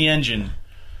fancy engine.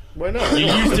 Why not? You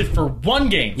used it for one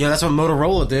game. Yeah, that's what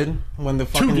Motorola did when the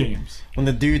fucking games. when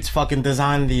the dudes fucking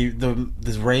designed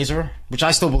this Razor, which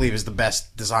I still believe is the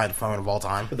best designed phone of all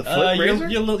time. The flip razor?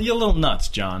 You're a little nuts,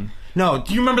 John. No,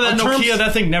 Do you remember that in Nokia? terms-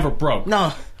 That thing never broke.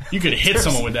 No, You could hit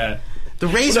someone with that. the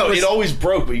Razor. No, was, it always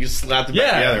broke, but you just slapped it back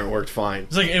Yeah. together and it worked fine.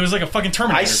 It was like a fucking I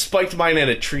Terminator. spiked mine at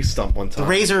a tree stump one time. the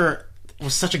Razor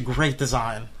was such a great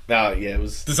design No, yeah, it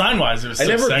was. Design wise, it was. I so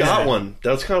never sexy. got one.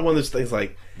 That was kind of one of those things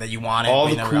like that you wanted. all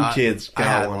but you the never cool got. kids I got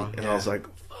had one, and yeah. I was like,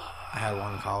 I had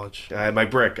one in college. I had my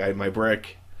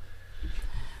brick.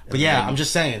 But yeah, I'm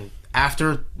just saying.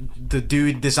 After the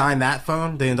dude designed that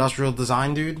phone, the industrial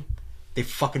design dude, they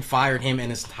fucking fired him and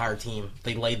his entire team.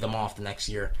 They laid them off the next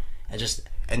year,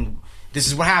 and this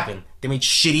is what happened. They made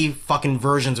shitty fucking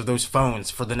versions of those phones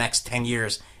for the next 10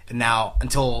 years, and now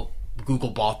until Google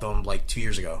bought them like 2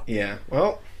 years ago. Yeah,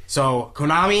 well, So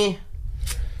Konami,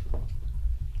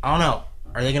 I don't know.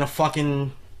 Are they gonna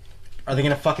fucking die? Are they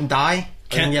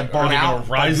gonna get bought Are they out gonna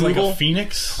by rise like Google? a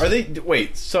phoenix? are they?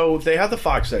 Wait, so they have the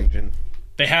Fox engine.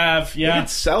 They have, They yeah. could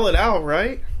sell it out,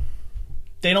 right?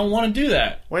 They don't want to do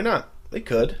that. Why not? They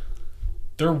could.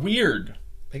 They're weird.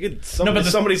 They could. but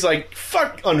Somebody's like,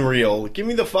 fuck Unreal. Give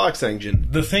me the Fox engine.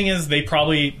 The thing is, the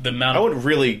amount I of would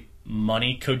really,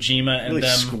 money Kojima and really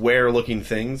them square-looking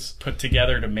things. put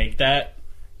together to make that,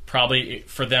 probably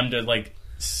for them to like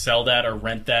sell that or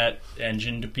rent that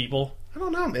engine to people, I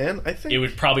don't know, man. I think it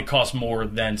would probably cost more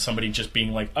than somebody just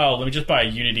being like, "Oh, let me just buy a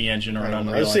Unity engine or an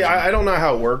Unreal See, engine." I don't know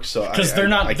how it works, so Because they're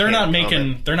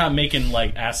not making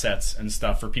like assets and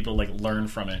stuff for people to like learn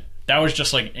from it. That was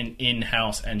just like an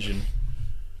in-house engine.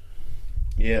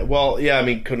 Yeah, well, yeah. I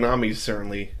mean, Konami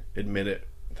certainly admitted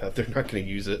that they're not going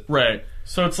to use it. Right.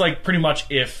 So it's like pretty much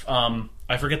if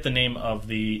I forget the name of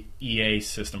the EA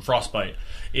system, Frostbite.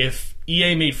 If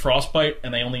EA made Frostbite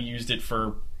and they only used it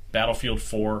for Battlefield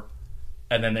 4,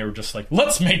 and then they were just like,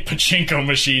 let's make pachinko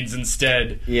machines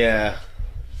instead. Yeah,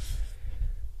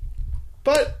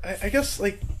 but I guess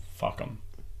like Fuck them.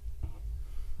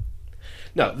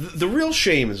 no. The real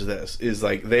shame is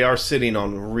like they are sitting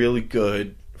on really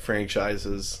good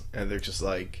franchises, and they're just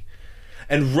like.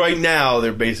 And right now,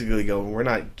 they're basically going, we're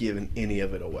not giving any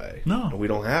of it away. No. And we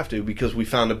don't have to because we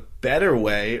found a better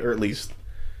way, or at least,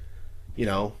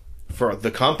 for the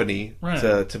company Right.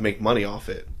 to make money off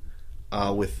it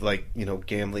with, like,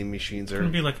 gambling machines.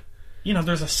 It'd be like,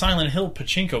 there's a Silent Hill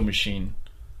pachinko machine.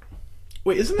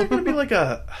 Wait, isn't there going to be like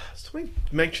a... Somebody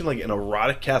mentioned like an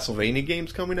erotic Castlevania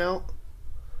game's coming out?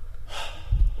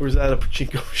 Or is that a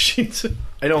pachinko machine?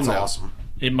 I don't know. Awesome.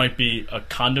 It might be a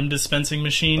condom dispensing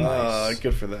machine.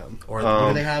 Good for them. Or what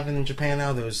do they have in Japan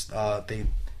now? Those they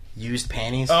used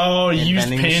panties. Oh, and used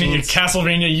vending panty. machines.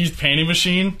 Castlevania used panty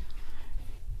machine.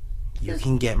 You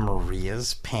can get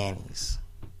Maria's panties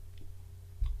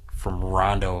from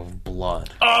Rondo of Blood.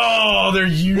 Oh, they're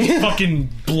used fucking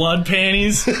blood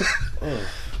panties.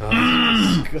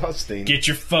 Disgusting. Get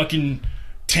your fucking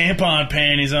tampon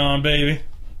panties on, baby.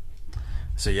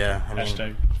 So yeah, I mean,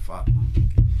 Hashtag. fuck.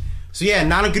 So yeah,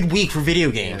 not a good week for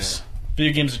video games.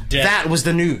 Video games are dead. That was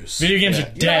the news. Video games are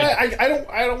dead. I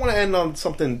don't want to end on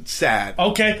something sad.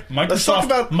 Okay, Let's talk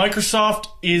about- Microsoft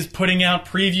is putting out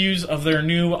previews of their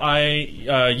new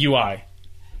UI.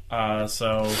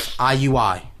 So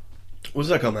IUI. When does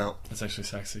that come out? that's actually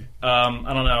sexy. I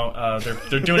don't know.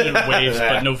 They're doing it in waves,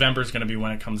 but November's going to be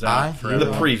when it comes out. For The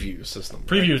everyone. preview system.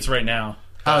 Preview, it's right now.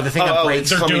 Oh, the thing that breaks. it's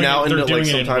They're coming doing out it- they're into doing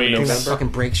like it in sometime in waves. that November. fucking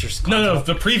breaks your. No,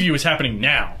 the preview is happening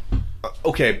now,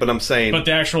 Okay, but I'm saying, but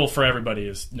the actual for everybody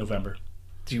is November.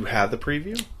 do you have the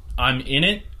preview? I'm in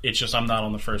it. It's just I'm not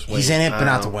on the first wave. He's in it, but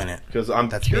not to win it. Because I'm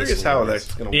That's curious basically how what it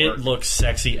that's going to It work. looks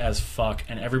sexy as fuck,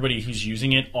 and everybody who's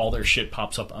using it, all their shit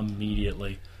pops up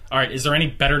immediately. All right, is there any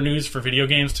better news for video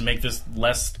games to make this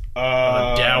less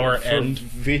of a dour for end?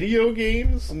 video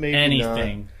games, maybe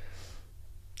Anything.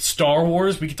 Star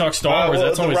Wars? We could talk Star not. Wars.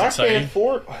 That's the always Rock exciting. Band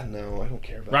 4? No, I don't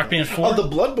care about Rock that. Band 4? Oh, the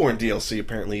Bloodborne DLC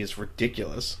apparently is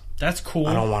ridiculous. That's cool.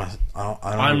 I don't want to. I don't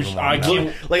I'm- even I want to.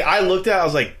 can't- Like I looked at it, I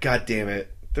was like, God damn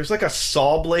it! There's like a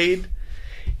saw blade.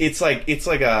 It's like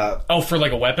a Oh, for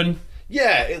like a weapon?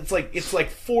 yeah. It's like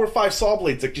 4 or 5 saw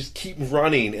blades that just keep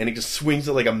running, and he just swings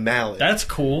it like a mallet. That's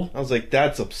cool. I was like,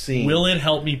 that's obscene. Will it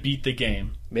help me beat the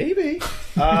game? Maybe.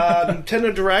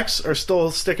 Nintendo Directs are still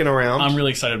sticking around. I'm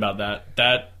really excited about that.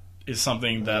 That is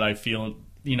something that I feel,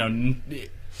 in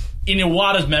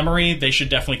Iwata's memory, they should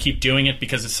definitely keep doing it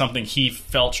because it's something he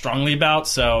felt strongly about,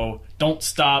 so don't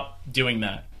stop doing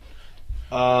that.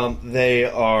 They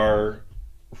are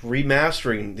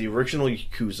remastering the original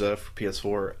Yakuza for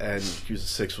PS4, and Yakuza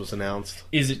 6 was announced.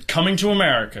 Is it coming to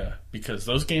America? Because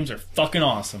those games are fucking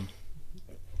awesome.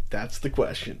 That's the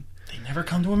question. They never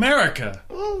come to America.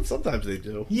 Well, sometimes they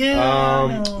do. Yeah.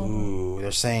 I know. Ooh,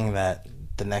 they're saying that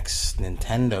the next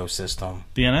Nintendo system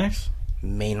The NX?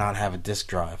 may not have a disc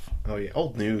drive. Oh yeah,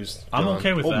 old news. I'm John.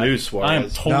 okay with old that. news, Suarez. I am No,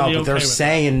 totally but okay they're with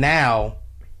saying now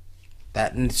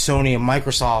that Sony and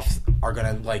Microsoft are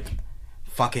gonna like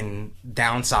fucking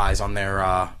downsize on their.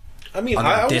 I mean, on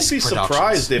their I won't be disc productions.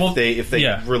 surprised if Well, they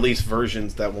yeah. release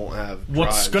versions that won't have.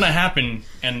 What's drives. going to happen,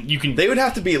 and you can... They would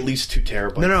have to be at least 2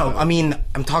 terabytes. No, though. I mean,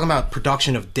 I'm talking about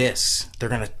production of discs. They're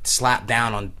gonna slap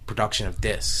down on production of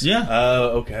discs. Yeah. Oh,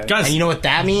 okay. Guys, And you know what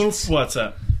that means? what's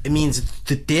up? It means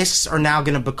the discs are now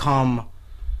gonna become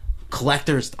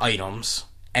collector's items,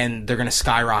 and they're gonna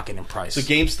skyrocket in price. So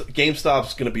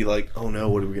GameStop's going to be like, oh no,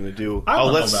 what are we going to do? I don't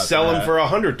know Let's about sell them that. for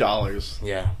 $100.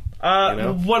 yeah.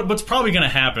 know? What's probably going to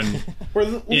happen? Or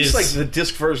at least like the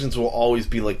disc versions will always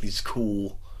be like these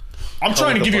cool. I'm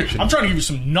trying to the give you. function. I'm trying to give you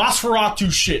some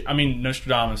Nosferatu shit. I mean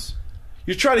Nostradamus.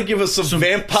 You're trying to give us some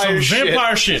vampire shit.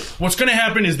 Vampire shit. What's going to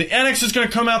happen is the NX is going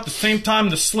to come out the same time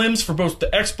the Slims for both the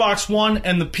Xbox One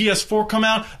and the PS4 come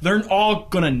out. They're all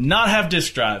going to not have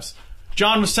disc drives.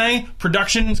 John was saying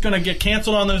production is going to get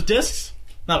canceled on those discs.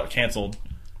 Not canceled.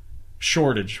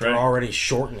 Shortage, right? They're already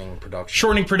shortening production.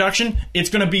 Shortening production. It's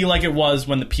going to be like it was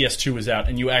when the PS2 was out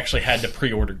and you actually had to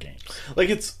pre-order games. Like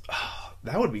it's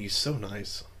that would be so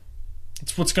nice.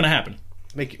 It's what's going to happen.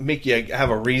 Make you have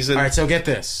a reason. All right, so get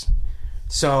this.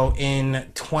 So in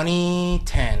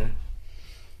 2010,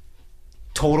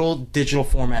 total digital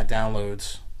format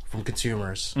downloads from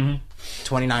consumers,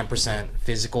 29%,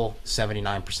 physical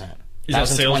 79%. Is that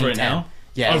was in sales right 2010. now?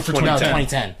 Yeah, Oh, for no, 2010.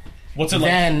 2010. What's it like?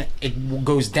 Then it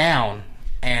goes down,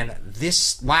 and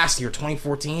this last year,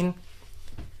 2014,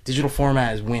 digital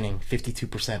format is winning 52%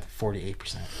 to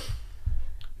 48%.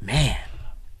 Man.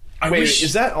 I Wait, wish,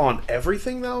 is that on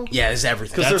everything though? Yeah, it's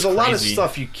everything. Because there's a That's lot of crazy.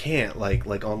 stuff you can't like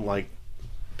on like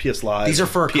PS Live. These are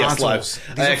for PS consoles.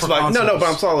 Live, These are for Xbox. No, consoles. but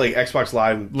I'm talking like Xbox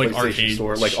Live, and Like PlayStation arcade.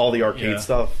 Store, like all the arcade Yeah.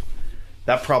 stuff.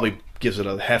 That probably gives it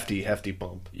a hefty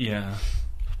bump. yeah.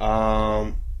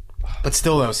 But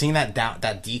still, though, seeing that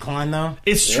decline, though,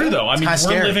 It's true though. I mean, kinda we're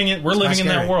scary. living in It's kinda that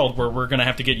scary. world where we're gonna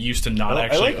have to get used to not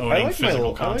actually owning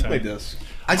physical content. I like my disc.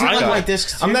 I do like got my it.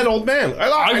 discs too. I'm that old man.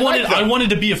 I wanted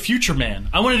to be a future man.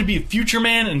 I wanted to be a future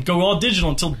man and go all digital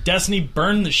until Destiny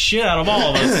burned the shit out of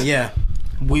all of us. Yeah,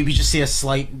 we just see a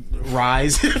slight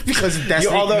rise because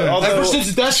Destiny. although- ever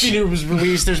since Destiny was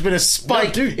released, there's been a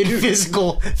spike dude. in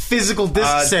physical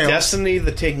disc sales. Destiny: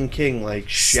 The Taken King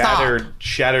shattered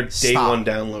day one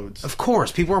downloads. Of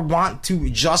course, people want to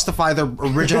justify their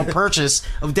original purchase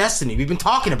of Destiny. We've been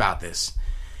talking about this.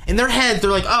 In their head,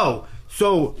 they're like, "Oh,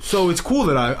 so it's cool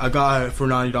that I got it for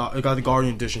 $90. I got the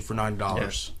Guardian Edition for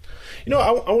 $90." You know,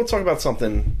 I want to talk about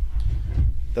something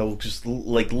that will just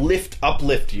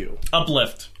uplift you.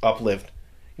 Uplift. You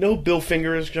know who Bill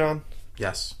Finger is, John?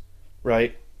 Yes.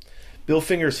 Right? Bill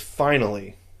Finger's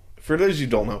finally, for those who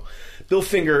don't know, Bill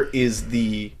Finger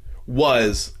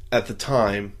was at the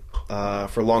time,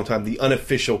 for a long time, the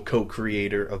unofficial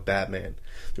co-creator of Batman.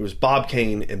 There was Bob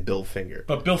Kane and Bill Finger.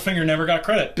 But Bill Finger never got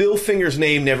credit. Bill Finger's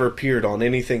name never appeared on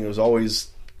anything. It was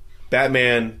always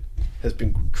Batman has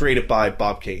been created by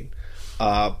Bob Kane.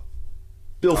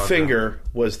 Bill Finger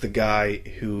was the guy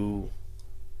who...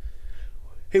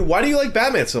 Hey, why do you like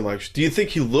Batman so much? Do you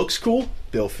think he looks cool?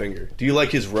 Bill Finger. Do you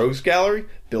like his rogues gallery?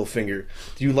 Bill Finger.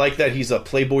 Do you like that he's a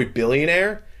playboy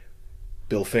billionaire?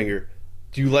 Bill Finger.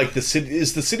 Do you like the city?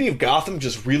 Is the city of Gotham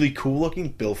just really cool looking?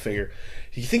 Bill Finger.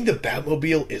 Do you think the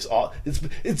Batmobile is all?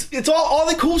 It's all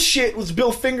the cool shit was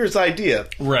Bill Finger's idea.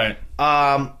 Right.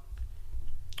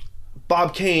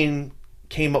 Bob Kane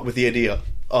came up with the idea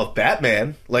of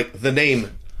Batman, like the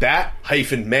name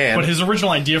Bat-Man. But his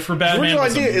original idea for Batman His original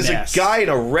was idea a is a mess. guy in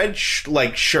a red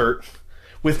shirt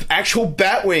with actual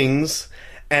bat wings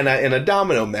and a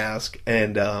domino mask,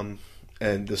 and the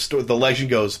legend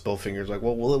goes, Bill Finger's like,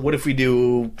 well, what if we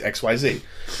do XYZ?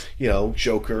 You know,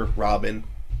 Joker, Robin,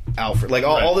 Alfred, like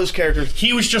all those characters.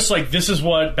 He was just like, this is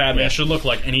what Batman should look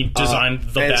like, and he designed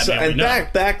the Batman we know.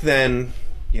 Back then,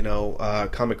 you know,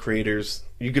 comic creators,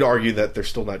 you could argue that they're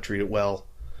still not treated well,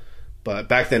 but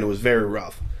back then it was very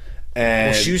rough.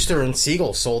 And Schuster and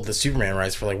Siegel sold the Superman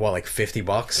rights for like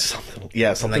 $50.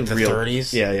 something in the real.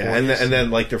 30s. Yeah, 40s. and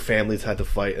then like their families had to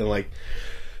fight, and like,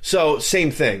 so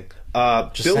same thing.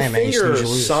 Bill saying, man, you Finger snooze, you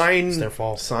lose. It's their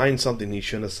fault. signed something he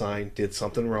shouldn't have signed, did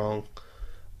something wrong,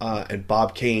 and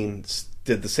Bob Kane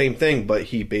did the same thing, but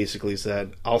he basically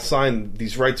said, "I'll sign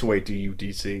these rights away to you,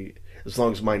 DC, as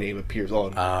long as my name appears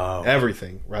on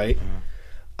everything." Right.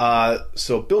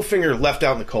 So Bill Finger left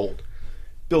out in the cold.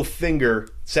 Bill Finger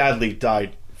sadly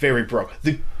died very broke.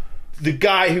 The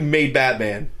guy who made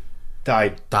Batman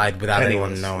died without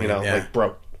anyone penniless, knowing. you know, yeah. like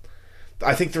broke.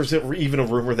 I think there's even a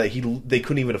rumor that they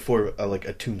couldn't even afford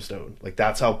a tombstone. Like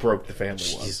that's how broke the family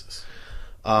was. Jesus.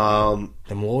 Um,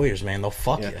 Them lawyers, man, they'll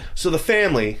fuck you. So the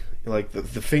family, like the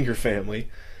Finger family,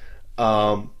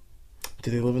 Do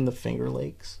they live in the Finger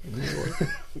Lakes in New York?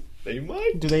 they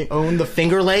might. Do they own the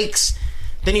Finger Lakes?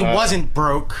 Then he wasn't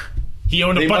broke. He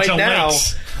owned a They bunch might of now.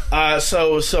 lakes.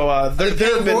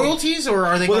 There have been royalties, or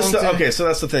are they Well, going to... okay, so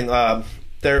that's the thing.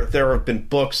 There have been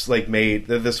books like made.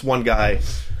 This one guy,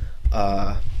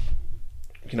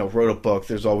 wrote a book.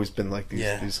 There's always been like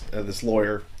this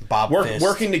lawyer, Bob Fist.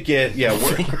 working to get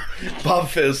Bob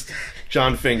Fist,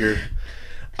 John Finger,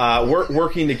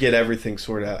 working to get everything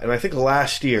sorted out. And I think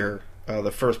last year,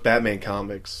 the first Batman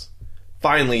comics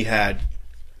finally had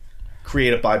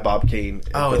created by Bob Kane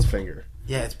and Bill Finger.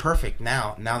 Yeah, it's perfect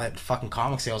now that fucking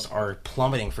comic sales are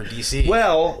plummeting for DC.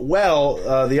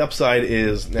 Well, the upside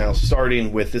is now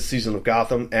starting with this season of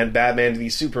Gotham and Batman v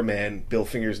Superman, Bill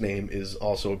Finger's name is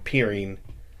also appearing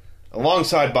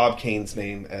alongside Bob Kane's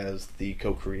name as the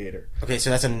co-creator. Okay, so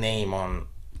that's a name on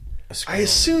a screen. I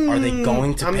assume... Are they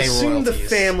going to pay royalties? the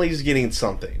family's getting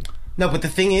something. No, but the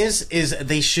thing is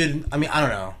they should... I mean, I don't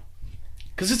know.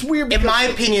 Because it's weird In my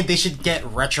opinion, they should get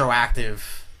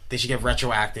retroactive... They should get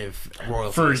retroactive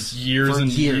royalties. For years and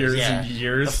years yeah. and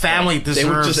years. The family deserves... They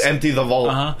would just empty the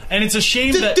vault. And it's a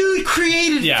shame The that... dude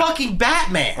created fucking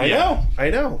Batman. I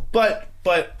know. But,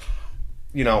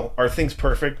 are things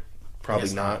perfect? Probably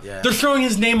Yes, not. Yeah. They're throwing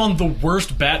his name on the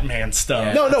worst Batman stuff.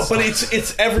 Yeah. No, but it's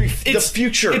the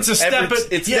future. It's a step, but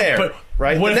it's yeah, there, but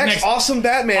right? what The if next awesome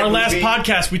Batman. Our last movie,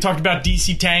 podcast, we talked about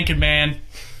DC tanking, man.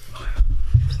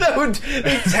 that would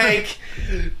tank.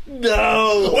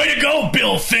 No, Way to go,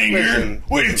 Bill Finger! Listen.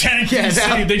 Way to tank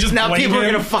DC. They just now blame people are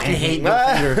him. gonna fucking hate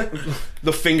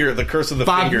Bill Finger. the curse of the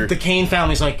Bob, finger. the Kane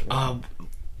family's like,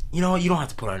 you know what? You don't have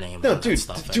to put our name. No, on that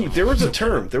stuff dude, anymore. there was a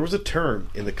term. There was a term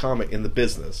in the comic in the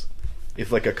business. If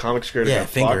like a comic creator got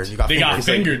fingered. fucked, You got They fingered. got he's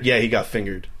like, fingered. yeah, he got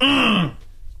fingered.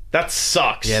 That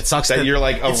sucks. Yeah, it sucks that you're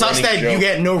like a it sucks running that you joke.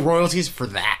 get no royalties for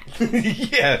that.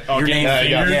 yeah. Your name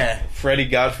fingered? Yeah. Freddie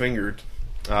got fingered.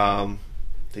 Didn't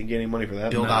get any money for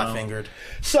that. Bill No. got fingered.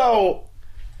 So,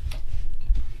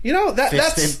 that's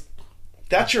Fisted.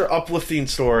 that's your uplifting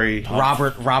story.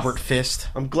 Robert Fist.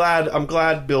 I'm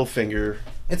glad Bill Finger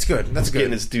It's good. That's getting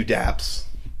good. his due daps.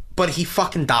 but he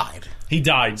fucking died. He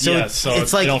died. So Yeah, it's- so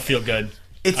it's like- I don't feel good.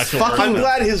 It's I feel fucking- hurt. I'm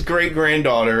glad his great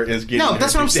granddaughter is getting. No,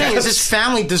 that's what I'm saying. Is Yes. his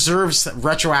family deserves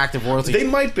retroactive royalties They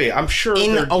might be. I'm sure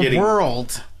in they're a getting.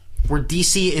 world where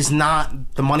DC is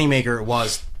not the moneymaker it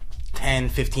was 10,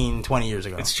 15, 20 years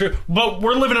ago. It's true. But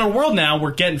we're living in a world now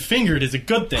where getting fingered is a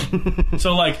good thing.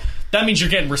 So, like, that means you're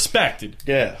getting respected.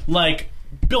 Yeah. Like,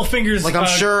 Bill Fingers... Like I'm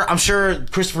sure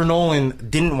Christopher Nolan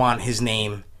didn't want his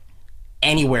name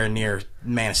anywhere near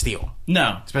Man of Steel,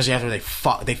 No. especially after they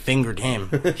fingered him.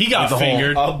 He got with the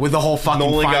fingered. with the whole fucking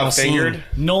Nolan final got scene. fingered.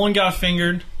 Nolan got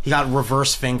fingered. He got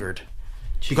reverse fingered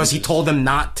because he told them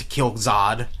not to kill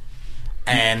Zod,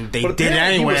 and they But did it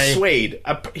apparently anyway. He was swayed.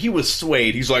 He was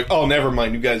swayed. He's like, oh, never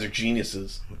mind. You guys are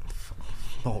geniuses.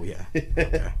 Oh yeah,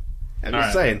 okay. I'm All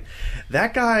just right. saying,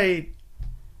 that guy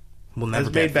We'll never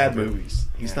has get made bad fingered. movies.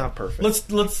 He's not perfect.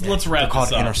 Let's wrap Called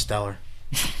this up. Interstellar.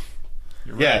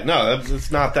 Yeah, no,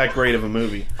 it's not that great of a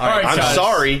movie. All right, I'm guys.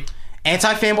 sorry.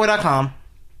 Antifanboy.com,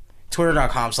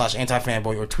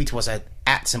 twitter.com/antifanboy, or tweet to us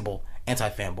at symbol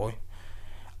antifanboy.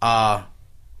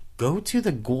 Go to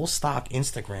the Ghoul Stock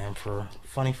Instagram for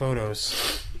funny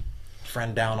photos.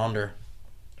 Friend down under.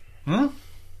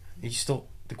 You still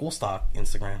the Ghoul Stock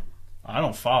Instagram? I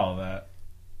don't follow that.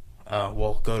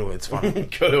 Well, go to it. It's funny.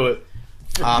 Go to it.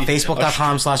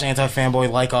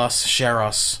 Facebook.com/antifanboy. Like us, share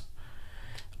us.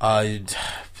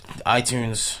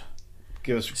 iTunes,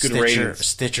 Give us good ratings.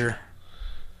 Stitcher,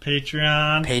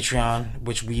 Patreon. Patreon,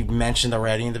 which we mentioned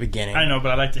already in the beginning. I know,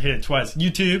 but I like to hit it twice.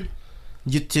 YouTube.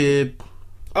 YouTube,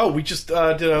 Oh, we just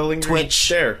did a link Twitch,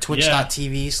 there.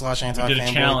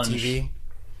 twitch.tv/antifanboy challenge. TV.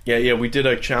 Yeah, we did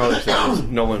a challenge that was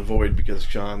null and void because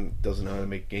John doesn't know how to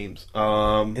make games.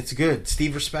 It's good.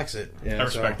 Steve respects it. Yeah, I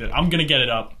respect it. I'm gonna get it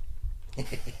up.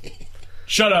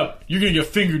 Shut up! You're gonna get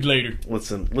fingered later.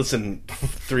 Listen,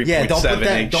 3.7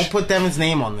 Yeah, inch. don't put Devin's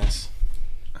name on this.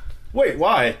 Wait,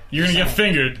 why? You're gonna get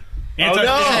fingered. no, Anti-fingered,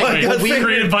 I got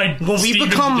created by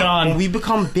When John. we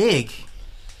become big,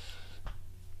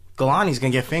 Galani's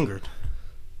gonna get fingered.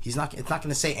 It's not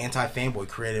gonna say anti-fanboy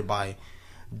created by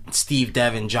Steve,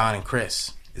 Devin, John, and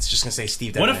Chris. It's just gonna say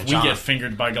Steve, Devin, What if and we John. get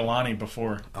fingered by Galani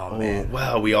before? Oh man,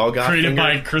 Wow, we all got Created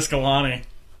by fingered? Chris Galani.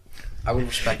 I would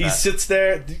respect He that. sits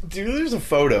there. Dude, there's a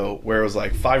photo where it was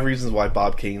like 5 reasons why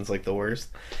Bob Kane's like the worst,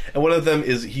 and one of them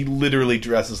is he literally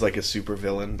dresses like a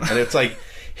supervillain, and it's like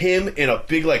him in a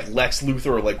big like Lex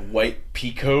Luthor like white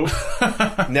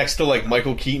peacoat next to like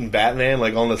Michael Keaton Batman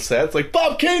like on the set. It's like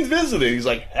Bob Kane's visiting. He's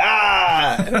like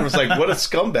and I was like, what a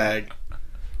scumbag.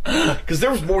 Because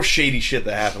there was more shady shit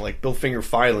that happened. Like Bill Finger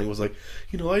filing was like,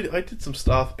 I did some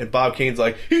stuff, and Bob Kane's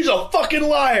like, he's a fucking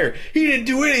liar. He didn't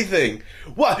do anything.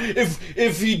 What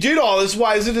if he did all this?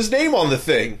 Why isn't his name on the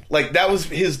thing? Like that was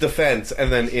his defense.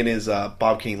 And then in his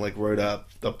Bob Kane like wrote a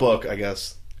book, I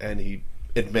guess, and he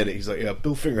admitted he's like, yeah,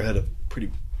 Bill Finger had a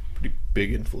pretty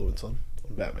big influence on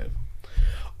Batman.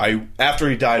 After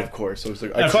he died, of course. So I was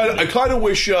like, I kind of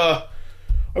wish.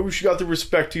 I wish he got the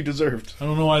respect he deserved. I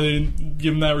don't know why they didn't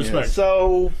give him that respect.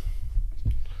 So,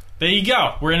 There you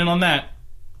go. We're in on that.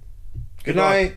 good night.